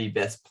who's the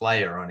best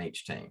player on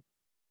each team?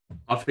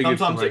 I think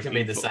sometimes it can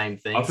be the same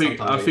thing. I think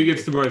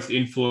it's the most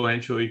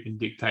influential who can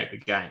dictate the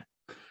game,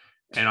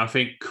 and I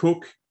think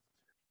Cook,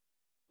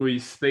 with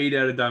his speed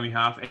out of dummy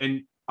half,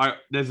 and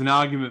there's an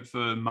argument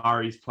for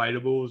Murray's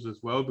platables as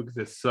well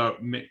because South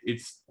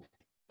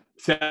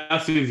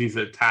Sydney's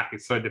attack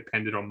is so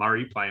dependent on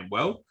Murray playing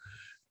well,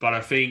 but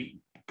I think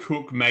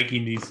Cook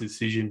making these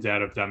decisions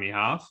out of dummy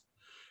half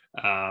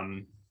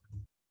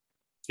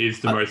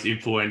is the most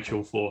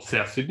influential for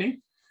South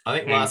Sydney. I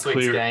think last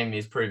week's game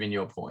is proving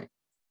your point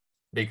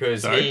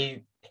because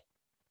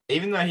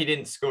even though he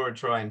didn't score a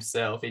try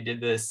himself, he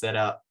did the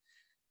setup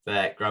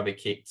that grubber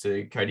kick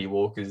to Cody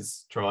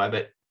Walker's try,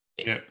 but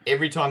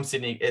every time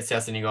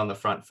South Sydney got on the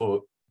front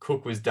foot,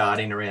 Cook was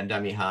darting around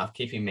dummy half,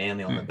 keeping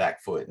Manly on the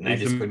back foot, and they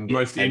just couldn't get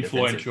most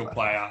influential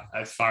player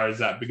as far as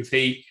that because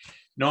he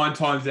 9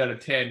 times out of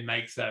 10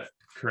 makes that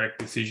correct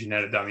decision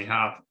out of dummy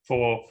half.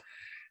 For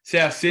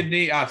South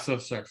Sydney, for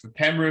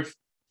Penrith,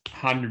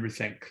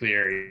 100%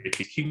 Cleary.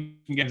 He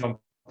can get on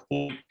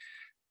point,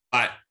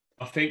 but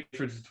I think the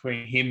difference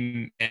between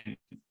him and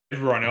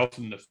everyone else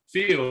in the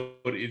field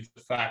is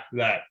the fact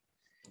that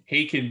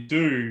he can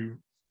do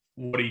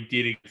what he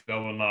did against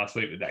Melbourne last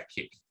week with that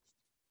kick.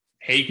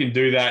 He can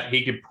do that.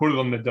 He can put it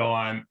on the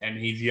dime, and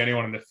he's the only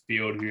one in the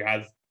field who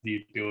has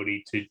the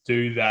ability to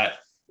do that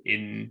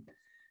in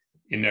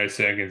those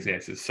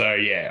circumstances. So,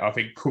 yeah, I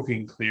think Cook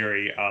and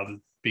Cleary are the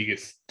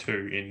biggest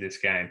two in this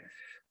game.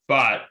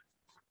 But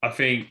I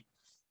think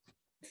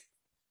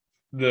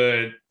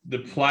the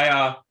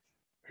player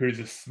who's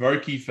a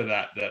smoky for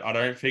that I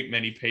don't think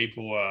many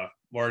people are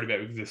worried about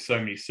because there's so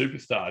many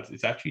superstars,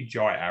 is actually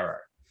Jai Arrow.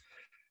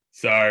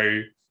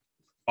 So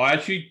I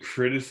actually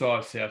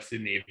criticise South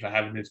Sydney for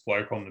having this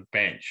bloke on the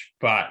bench,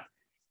 but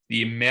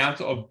the amount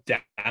of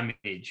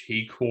damage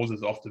he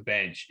causes off the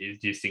bench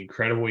is just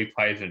incredible. He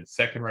plays in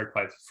second row,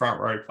 plays front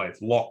row, plays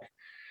lock.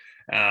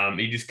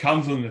 He just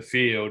comes on the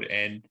field,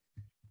 and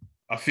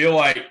I feel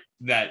like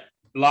that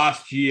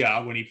last year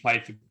when he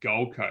played for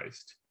Gold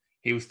Coast,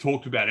 he was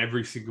talked about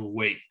every single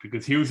week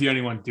because he was the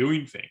only one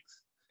doing things.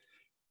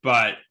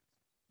 But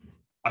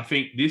I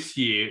think this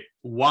year,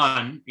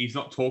 he's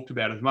not talked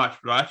about as much,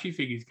 but I actually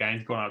think his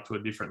game's gone up to a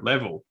different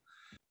level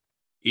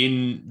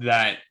in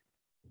that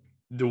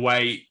the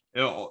way,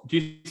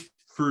 just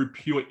through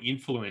pure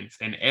influence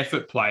and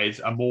effort plays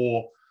are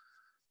more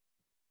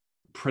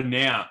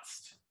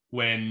pronounced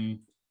when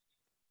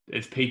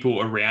there's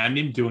people around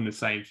him doing the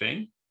same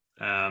thing.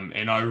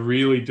 And I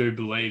really do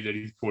believe that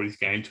he's brought his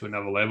game to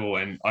another level.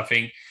 And I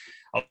think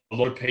a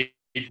lot of people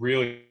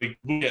really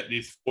look at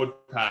this forward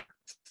pack,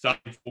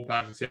 starting forward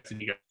pack and South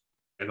Sydney goes,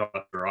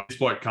 right, this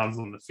bloke comes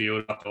on the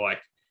field after like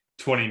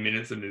 20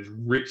 minutes and just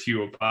rips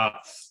you apart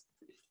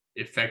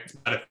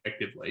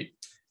effectively.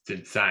 It's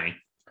insane.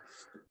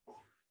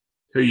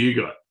 Who you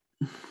got?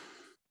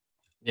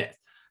 Yeah.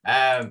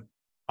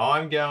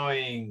 I'm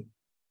going...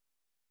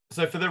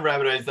 So for the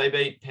Rabbitohs, they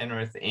beat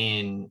Penrith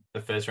in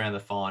the first round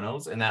of the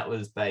finals, and that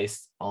was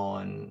based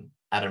on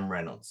Adam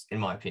Reynolds, in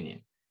my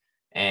opinion,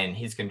 and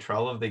his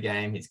control of the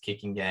game, his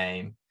kicking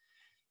game,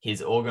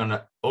 his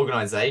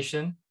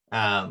organisation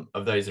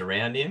of those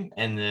around him,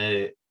 and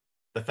the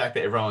fact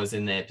that everyone was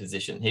in their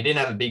position. He didn't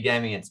have a big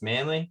game against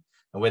Manly,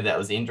 and whether that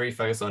was injury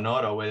focus or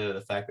not, or whether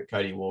the fact that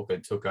Cody Walker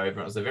took over.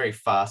 It was a very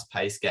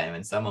fast-paced game,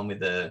 and someone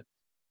with a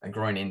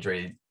groin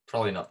injury,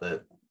 probably not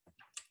the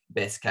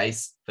best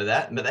case for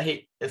that. But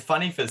it's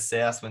funny for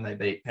South when they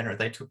beat Penrith,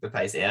 they took the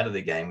pace out of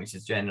the game, which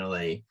is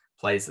generally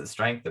plays the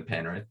strength of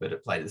Penrith, but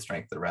it played the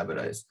strength of the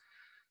Rabbitohs.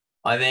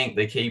 I think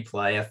the key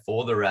player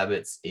for the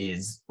Rabbits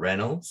is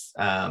Reynolds,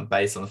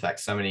 based on the fact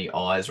so many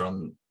eyes are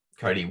on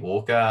Cody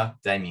Walker,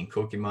 Damien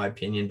Cook, in my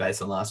opinion,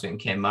 based on last week, and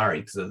Cam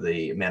Murray because of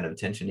the amount of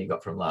attention he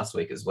got from last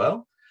week as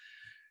well.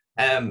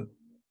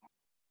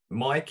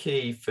 My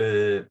key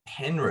for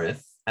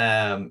Penrith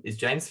is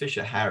James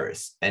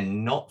Fisher-Harris,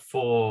 and not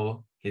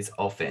for his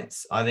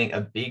offense. I think a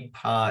big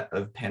part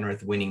of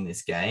Penrith winning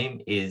this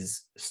game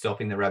is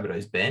stopping the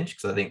Rabbitohs bench,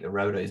 because I think the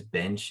Rabbitohs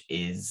bench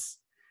is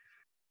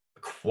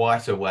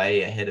quite a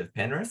way ahead of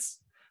Penrith,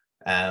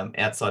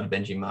 outside of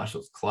Benji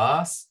Marshall's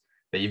class.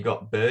 But you've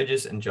got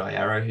Burgess and Jai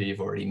Arrow, who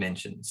you've already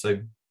mentioned. So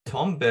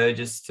Tom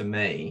Burgess, to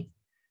me,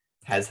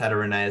 has had a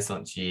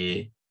renaissance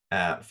year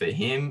for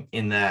him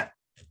in that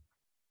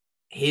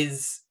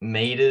his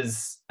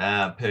meters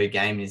per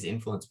game, his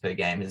influence per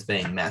game has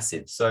been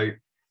massive. So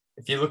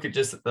if you look at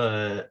just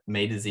the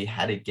meters he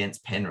had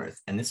against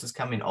Penrith, and this was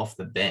coming off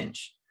the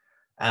bench,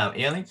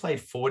 he only played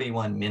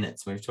 41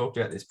 minutes. We've talked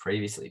about this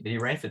previously, but he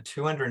ran for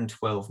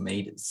 212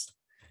 meters,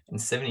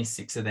 and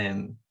 76 of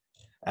them,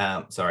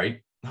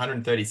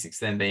 136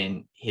 then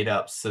being hit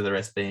ups, so the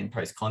rest being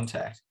post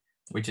contact,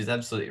 which is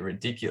absolutely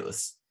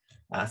ridiculous.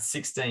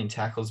 16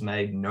 tackles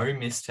made, no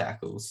missed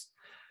tackles.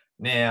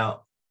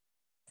 Now,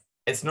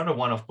 it's not a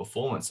one-off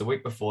performance. The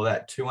week before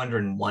that,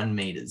 201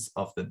 meters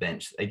off the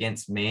bench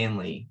against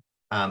Manly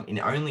in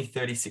only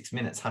 36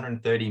 minutes,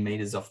 130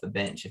 meters off the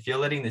bench. If you're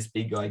letting this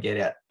big guy get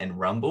out and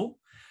rumble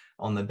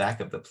on the back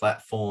of the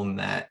platform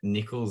that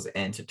Nichols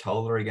and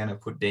Totola are going to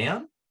put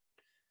down,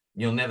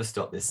 you'll never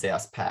stop this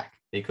South pack,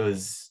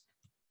 because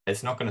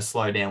it's not going to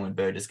slow down when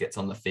Burgess gets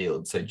on the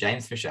field. So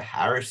James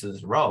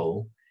Fisher-Harris's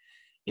role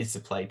is to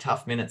play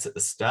tough minutes at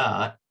the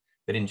start,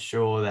 but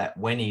ensure that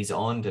when he's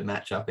on to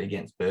match up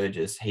against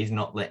Burgess, he's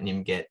not letting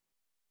him get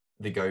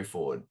the go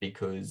forward,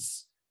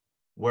 because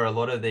where a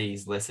lot of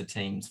these lesser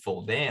teams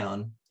fall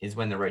down is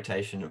when the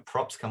rotation of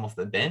props come off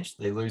the bench,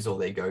 they lose all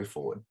their go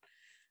forward.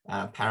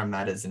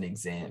 Parramatta's an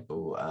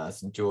example.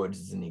 St George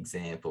is an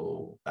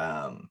example.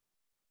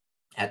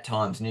 At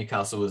times,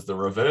 Newcastle was the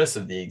reverse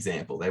of the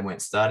example. They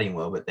weren't starting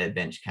well, but their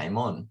bench came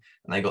on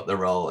and they got the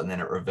role, and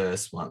then it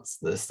reversed once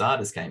the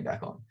starters came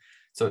back on.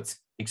 So it's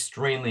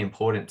extremely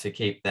important to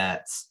keep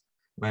that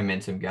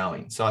momentum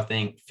going. So I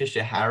think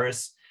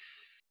Fisher-Harris,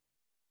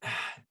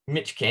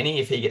 Mitch Kenny,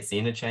 if he gets the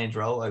interchange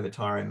role over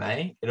Tyrone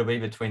May, it'll be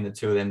between the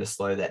two of them to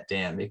slow that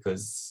down,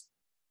 because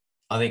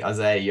I think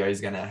Isaiah Yeo is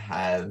going to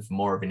have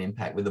more of an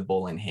impact with the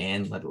ball in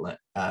hand, let alone,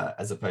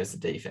 as opposed to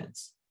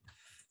defense.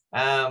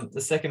 The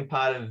second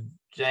part of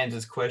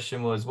James's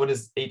question was, what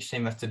does each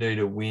team have to do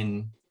to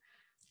win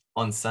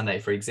on Sunday?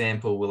 For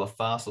example, will a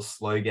fast or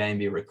slow game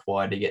be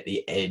required to get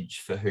the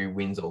edge for who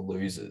wins or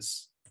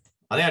loses?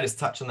 I think I just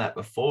touched on that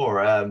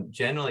before.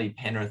 Generally,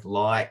 Penrith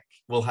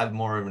will have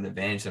more of an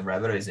advantage than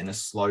Rabbitohs in a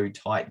slow,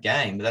 tight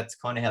game, but that's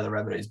kind of how the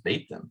Rabbitohs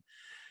beat them,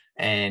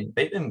 and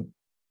beat them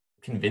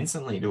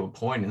convincingly to a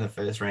point in the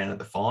first round of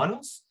the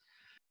finals.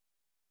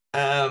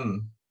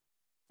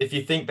 If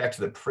you think back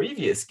to the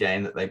previous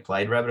game that they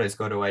played, Rabbitohs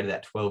got away to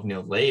that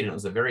 12-0 lead, and it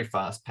was a very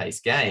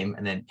fast-paced game,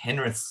 and then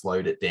Penrith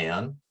slowed it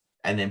down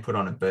and then put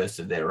on a burst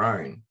of their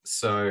own.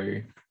 So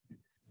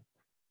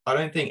I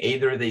don't think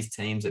either of these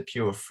teams are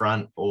pure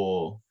front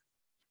or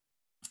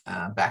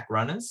back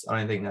runners. I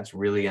don't think that's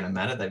really going to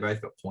matter. They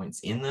both got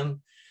points in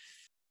them.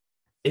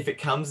 If it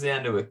comes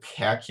down to a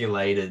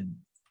calculated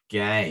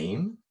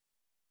game,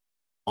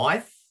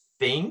 I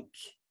think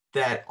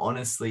that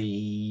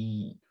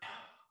honestly,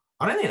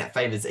 I don't think that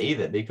favours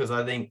either, because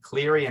I think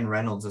Cleary and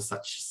Reynolds are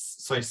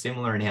so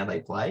similar in how they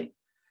play.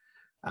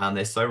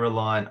 They're so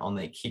reliant on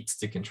their kicks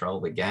to control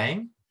the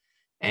game,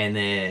 and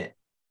they're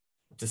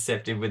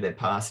deceptive with their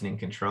passing and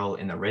control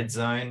in the red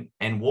zone.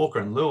 And Walker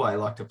and Luai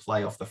like to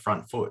play off the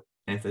front foot.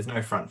 And if there's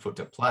no front foot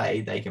to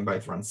play, they can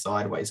both run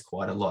sideways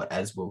quite a lot,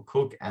 as will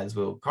Cook, as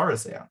will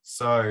Coruscant.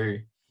 So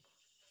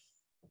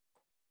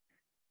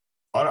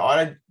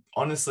I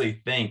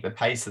honestly think the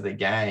pace of the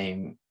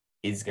game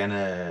is going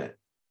to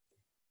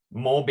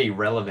more be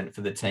relevant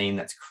for the team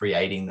that's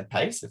creating the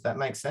pace, if that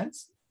makes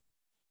sense.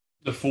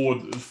 The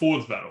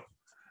forwards battle.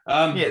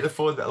 The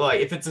forward, like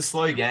if it's a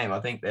slow game, I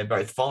think they're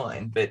both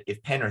fine. But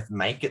if Penrith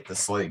make it the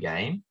slow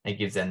game, it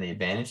gives them the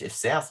advantage. If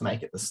South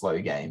make it the slow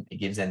game, it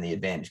gives them the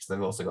advantage because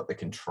they've also got the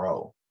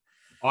control.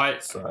 I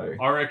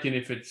reckon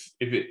if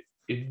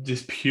it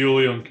just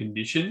purely on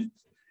condition,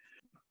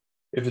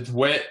 if it's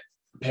wet,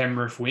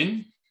 Penrith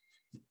win.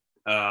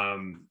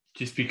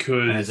 Just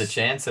because and there's a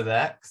chance of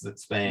that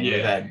because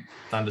we've had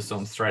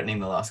thunderstorms threatening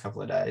the last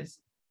couple of days.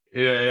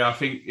 Yeah, I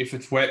think if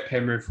it's wet,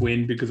 Penrith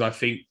win because I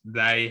think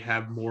they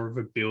have more of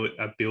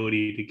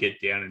ability to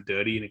get down and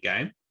dirty in a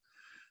game.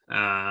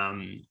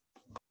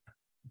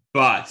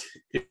 But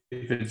if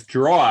it's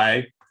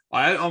dry,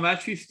 I'm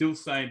actually still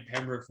saying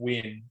Penrith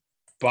win,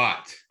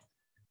 but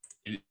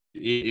it'll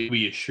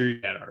be a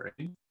shootout, I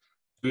reckon.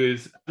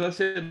 Because as I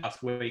said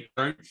last week,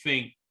 I don't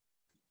think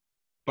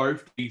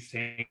both these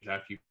teams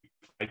actually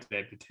played to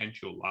their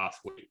potential last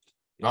week.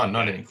 Oh,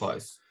 not even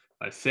close.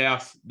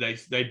 South, they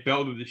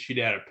belted the shit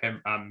out of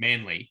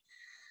Manly,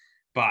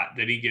 but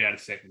they didn't get out of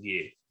second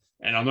year.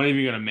 And I'm not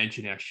even going to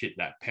mention how shit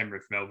that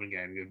Penrith-Melbourne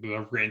game is because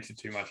I've ranted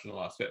too much in the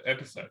last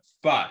episode.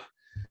 But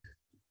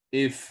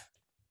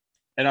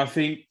I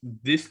think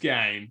this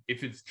game,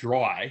 if it's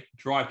dry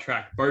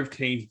track, both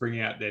teams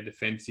bring out their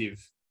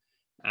defensive,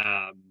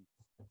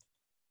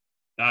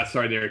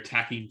 their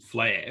attacking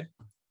flair.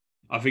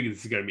 I think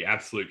this is going to be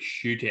absolute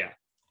shootout.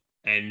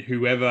 And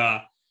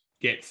whoever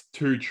gets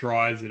 2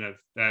 tries and a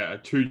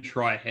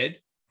 2-try head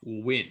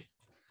will win.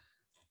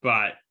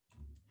 But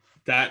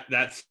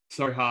that's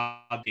so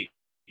hard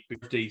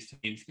because these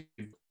teams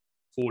can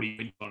 40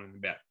 wins on in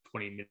about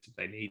 20 minutes if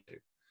they need to.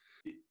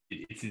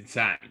 It's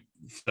insane.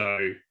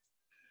 So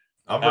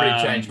I've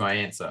already changed my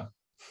answer.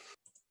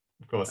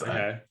 Of course.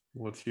 Okay.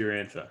 What's your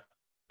answer?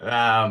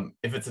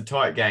 If it's a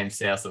tight game,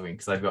 South will win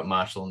because they've got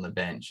Marshall on the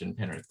bench and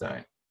Penrith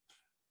don't.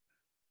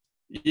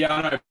 Yeah,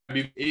 I know.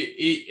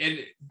 And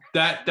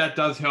that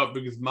does help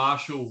because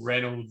Marshall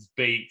Reynolds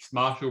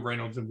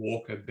and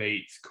Walker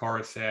beats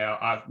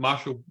Coruscant.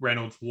 Marshall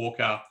Reynolds,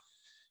 Walker,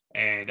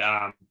 and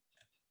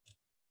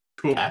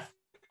Cook.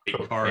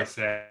 Cool.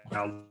 Coruscant,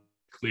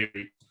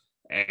 Cleary,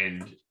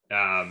 and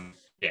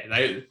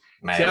they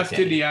Mayo South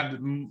Kenny. Sydney have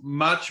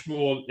much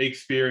more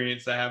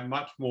experience. They have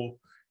much more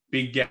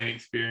big game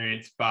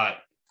experience, but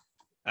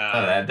they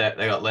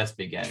got less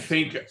big games. I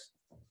think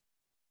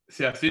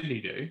South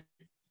Sydney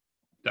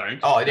don't.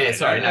 Oh, yeah,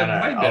 sorry, no.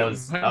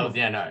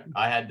 No.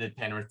 I had the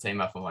Penrith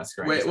team up on my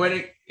screen.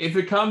 If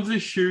it comes to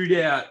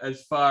shootout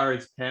as far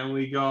as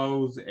penalty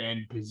goals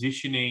and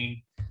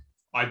positioning,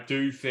 I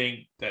do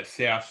think that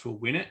Souths will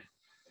win it,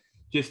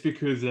 just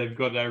because they've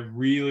got that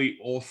really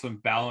awesome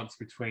balance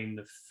between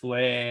the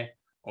flair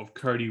of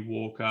Cody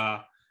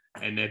Walker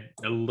and their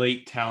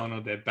elite talent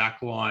of their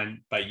back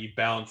line, but you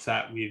balance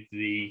that with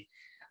the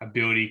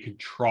ability to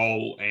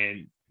control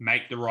and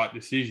make the right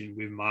decision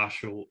with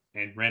Marshall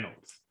and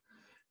Reynolds.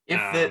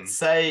 If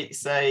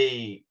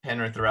say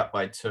Penrith are up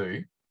by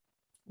 2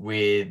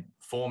 with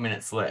 4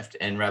 minutes left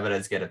and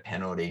Rabbitohs get a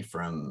penalty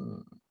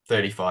from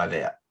 35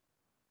 out,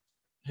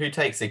 who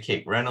takes a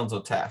kick, Reynolds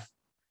or Taff?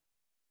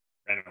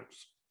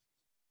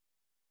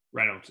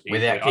 Reynolds.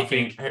 Without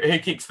kicking, who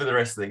kicks for the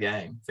rest of the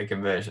game for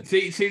conversion?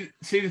 See,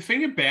 the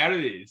thing about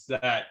it is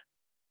that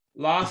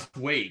last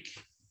week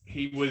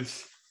he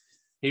was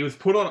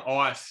put on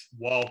ice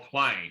while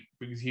playing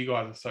because you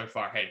guys are so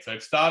far ahead. So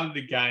it started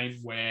the game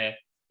where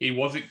he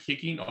wasn't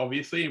kicking,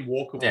 obviously, and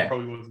Walker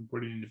probably wasn't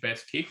putting in the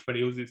best kick, but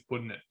he was just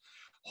putting it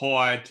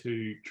high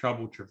to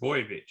trouble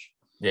Travojevic.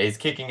 Yeah, his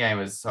kicking game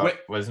was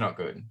not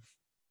good.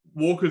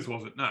 Walker's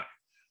wasn't, no.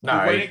 No,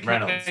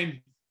 Reynolds.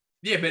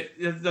 But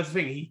that's the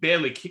thing. He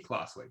barely kicked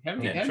last week. How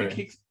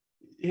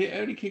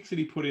many kicks did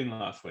he put in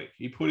last week?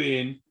 He put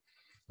in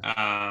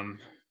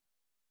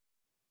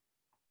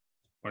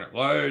when it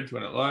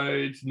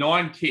loads,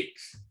 9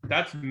 kicks.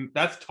 That's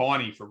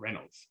tiny for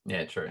Reynolds.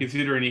 Yeah, true.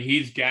 Considering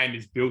his game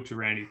is built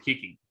around his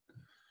kicking.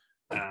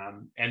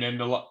 And then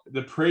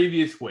the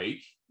previous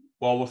week,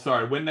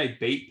 when they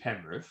beat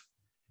Penrith,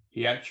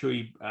 he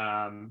actually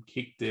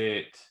kicked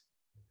it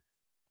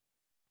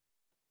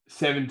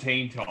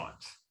 17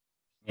 times.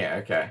 Yeah,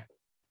 okay.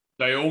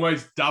 They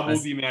almost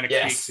doubled the amount of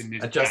kicks in this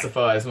game. It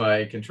justifies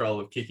my control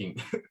of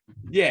kicking.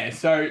 Yeah,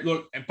 so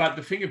look, but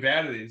the thing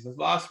about it is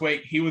last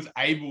week he was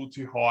able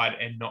to hide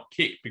and not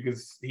kick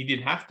because he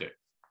didn't have to.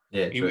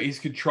 Yeah, true. His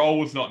control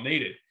was not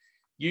needed.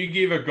 You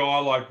give a guy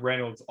like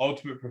Reynolds,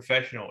 ultimate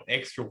professional, an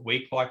extra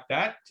week like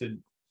that to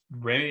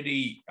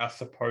remedy a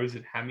supposed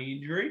hammy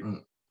injury,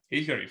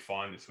 he's going to be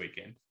fine this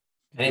weekend.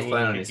 And he's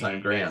playing on his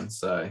home ground,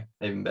 so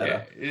even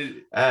better.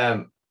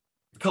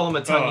 Colin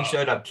Matangi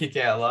showed up kick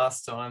out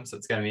last time, so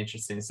it's going to be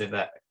interesting to see if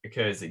that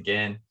occurs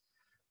again.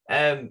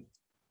 Who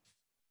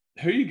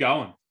are you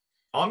going?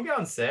 I'm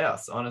going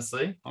South,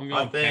 honestly. I'm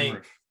going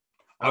Penrith.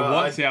 I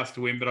want South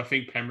to win, but I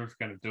think Penrith's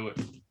going to do it.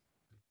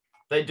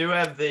 They do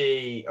have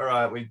all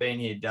right, we've been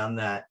here, done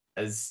that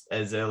as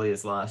early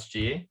as last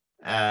year.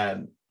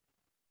 The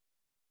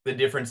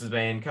difference has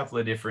been a couple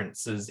of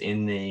differences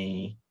in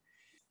the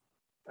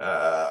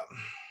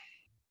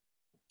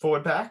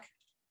forward pack,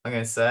 I'm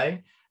going to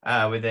say.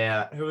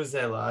 Without, who was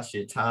there last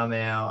year?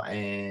 Tarmow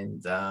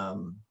and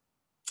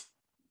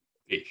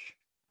Fish.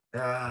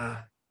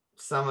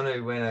 Someone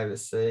who went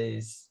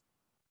overseas.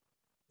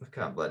 I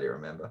can't bloody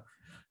remember.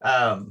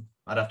 I'd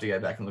have to go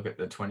back and look at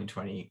the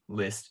 2020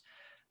 list.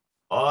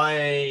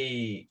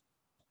 I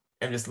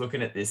am just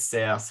looking at this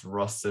South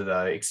roster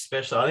though,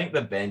 especially I think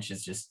the bench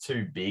is just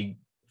too big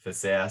for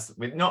South,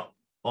 with not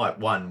like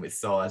one with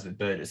size with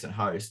Burgess and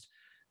Host,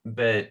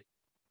 but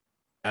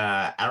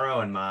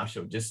Arrow and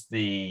Marshall, just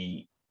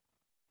the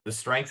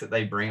strength that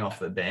they bring off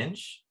the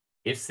bench.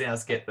 If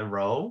South get the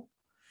role,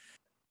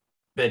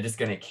 they're just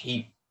going to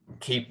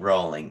keep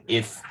rolling.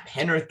 If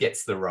Penrith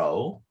gets the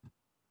role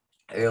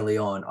early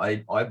on,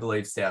 I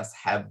believe South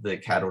have the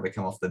cattle to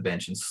come off the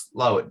bench and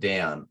slow it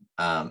down,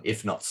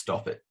 if not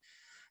stop it,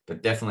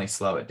 but definitely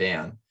slow it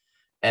down.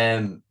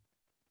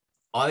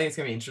 I think it's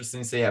going to be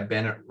interesting to see how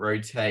Bennett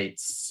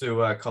rotates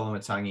Sua,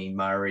 Kolomatangi,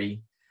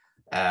 Murray,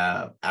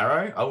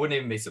 Arrow. I wouldn't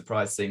even be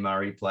surprised to see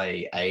Murray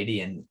play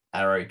 80 and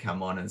Arrow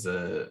come on as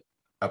a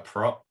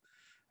prop.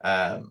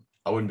 I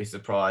wouldn't be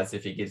surprised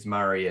if he gives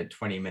Murray a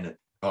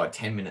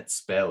 10-minute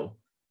spell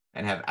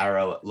and have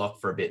Arrow at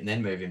lock for a bit and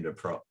then move him to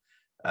prop.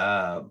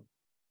 I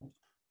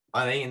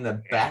think in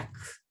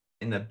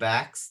the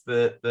backs,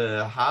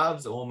 the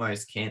halves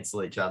almost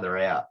cancel each other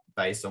out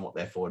based on what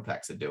their forward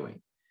packs are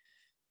doing.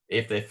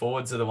 If their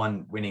forwards are the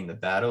one winning the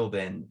battle,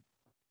 then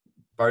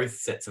both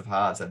sets of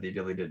halves have the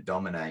ability to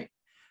dominate,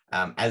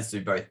 as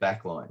do both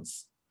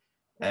backlines.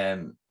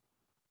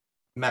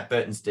 Matt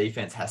Burton's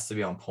defense has to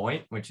be on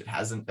point, which it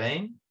hasn't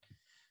been.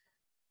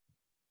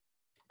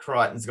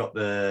 Crichton's got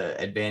the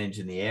advantage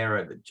in the air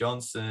over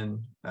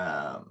Johnson.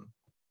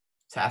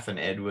 Taff and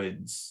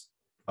Edwards.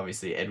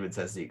 Obviously, Edwards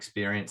has the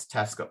experience.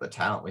 Taff's got the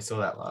talent. We saw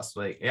that last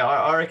week. Yeah,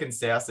 I reckon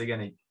South are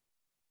going to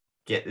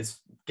get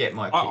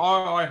my pick.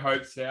 I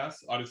hope South.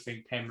 I just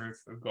think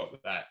Penrith have got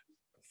that.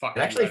 It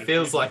actually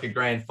feels like a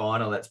grand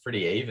final that's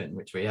pretty even,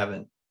 which we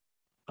haven't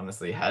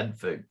honestly had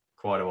for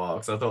quite a while.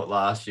 Because I thought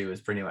last year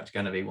was pretty much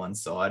going to be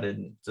one-sided,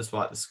 and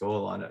despite the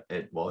scoreline,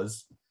 it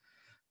was.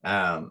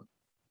 What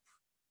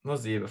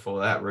was the year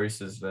before that?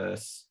 Roosters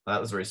versus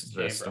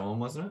Storm,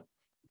 wasn't it?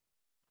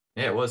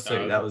 Yeah, it was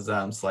too. No, that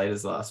was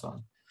Slater's last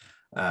one.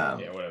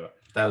 Yeah, whatever.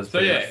 That was So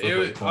pretty yeah, much flip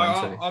of the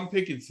coin too. I'm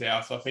picking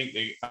South. I think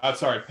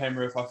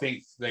Penrith. I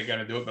think they're going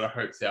to do it, but I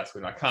hope South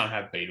win. I can't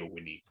have Beetle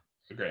winning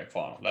the grand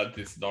final. That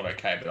is not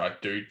okay. But I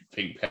do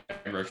think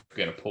Penrith are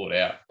going to pull it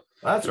out.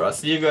 That's right.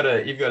 So you've got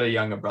a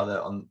younger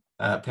brother on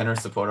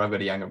Penrith supporter. I've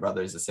got a younger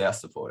brother who's a South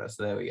supporter.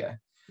 So there we go.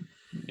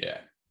 Yeah.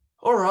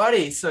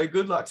 Alrighty. So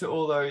good luck to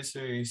all those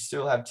who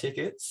still have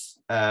tickets.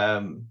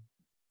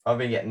 I've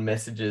been getting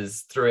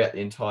messages throughout the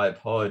entire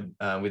pod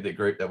with the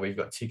group that we've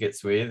got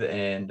tickets with,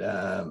 and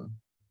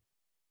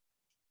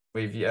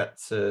we've yet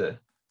to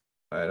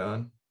wait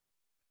on.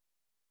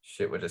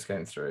 Shit, we're just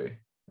going through.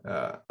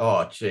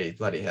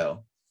 Bloody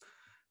hell.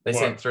 They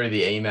sent through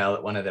the email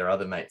that one of their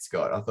other mates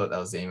got. I thought that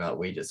was the email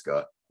we just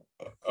got.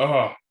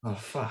 Oh,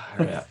 fuck.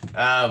 Who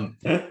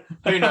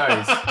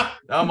knows?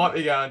 I might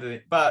be going to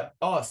but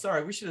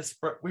sorry, we should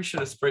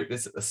have spread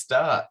this at the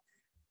start.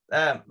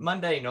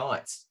 Monday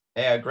nights,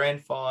 our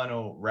grand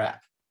final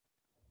wrap.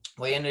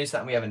 We're going to do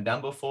something we haven't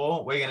done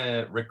before. We're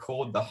going to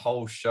record the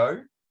whole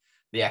show,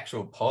 the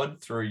actual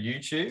pod, through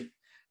YouTube.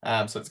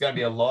 So it's going to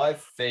be a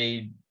live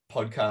feed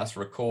podcast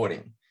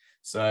recording.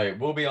 So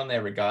we'll be on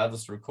there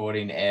regardless,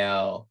 recording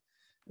our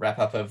wrap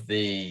up of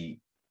the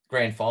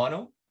grand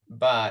final.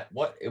 But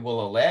what it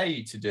will allow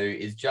you to do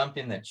is jump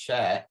in the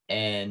chat,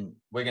 and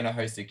we're going to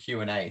host a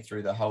Q&A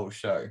through the whole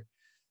show.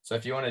 So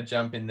if you want to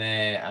jump in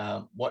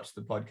there, watch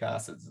the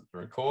podcast that's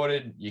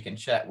recorded, you can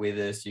chat with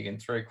us, you can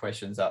throw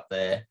questions up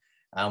there,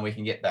 and we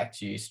can get back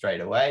to you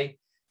straight away.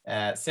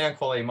 Sound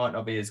quality might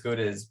not be as good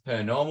as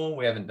per normal.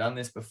 We haven't done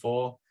this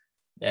before.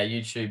 Our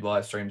YouTube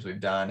live streams we've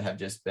done have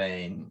just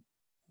been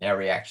our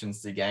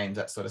reactions to games,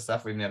 that sort of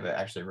stuff. We've never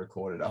actually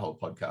recorded a whole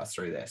podcast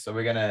through there. So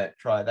we're going to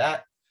try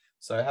that.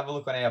 So have a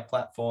look on our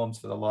platforms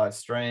for the live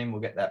stream. We'll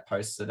get that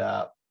posted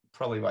up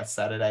probably by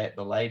Saturday at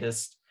the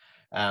latest,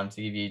 to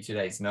give you 2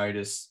 days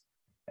notice.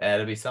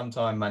 It'll be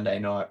sometime Monday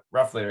night,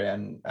 roughly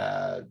around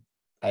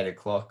 8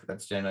 o'clock.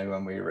 That's generally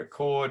when we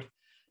record.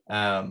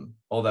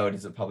 Although it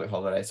is a public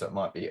holiday, so it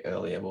might be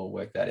earlier. We'll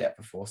work that out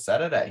before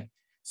Saturday.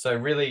 So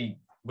really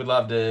would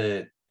love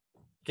to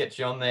get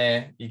you on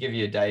there. You give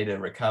you a day to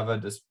recover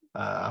just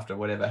after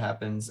whatever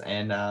happens.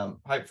 And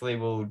hopefully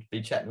we'll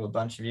be chatting to a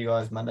bunch of you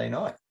guys Monday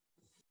night.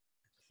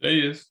 See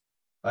you.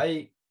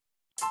 Bye.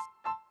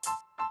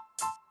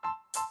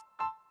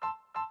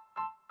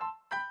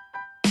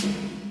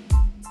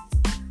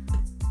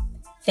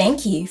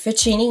 Thank you for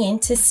tuning in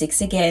to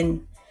Six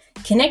Again.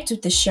 Connect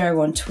with the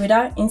show on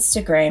Twitter,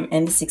 Instagram,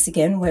 and the Six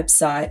Again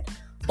website.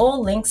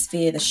 All links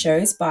via the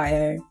show's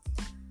bio.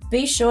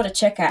 Be sure to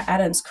check out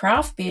Adam's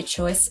craft beer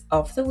choice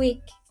of the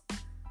week.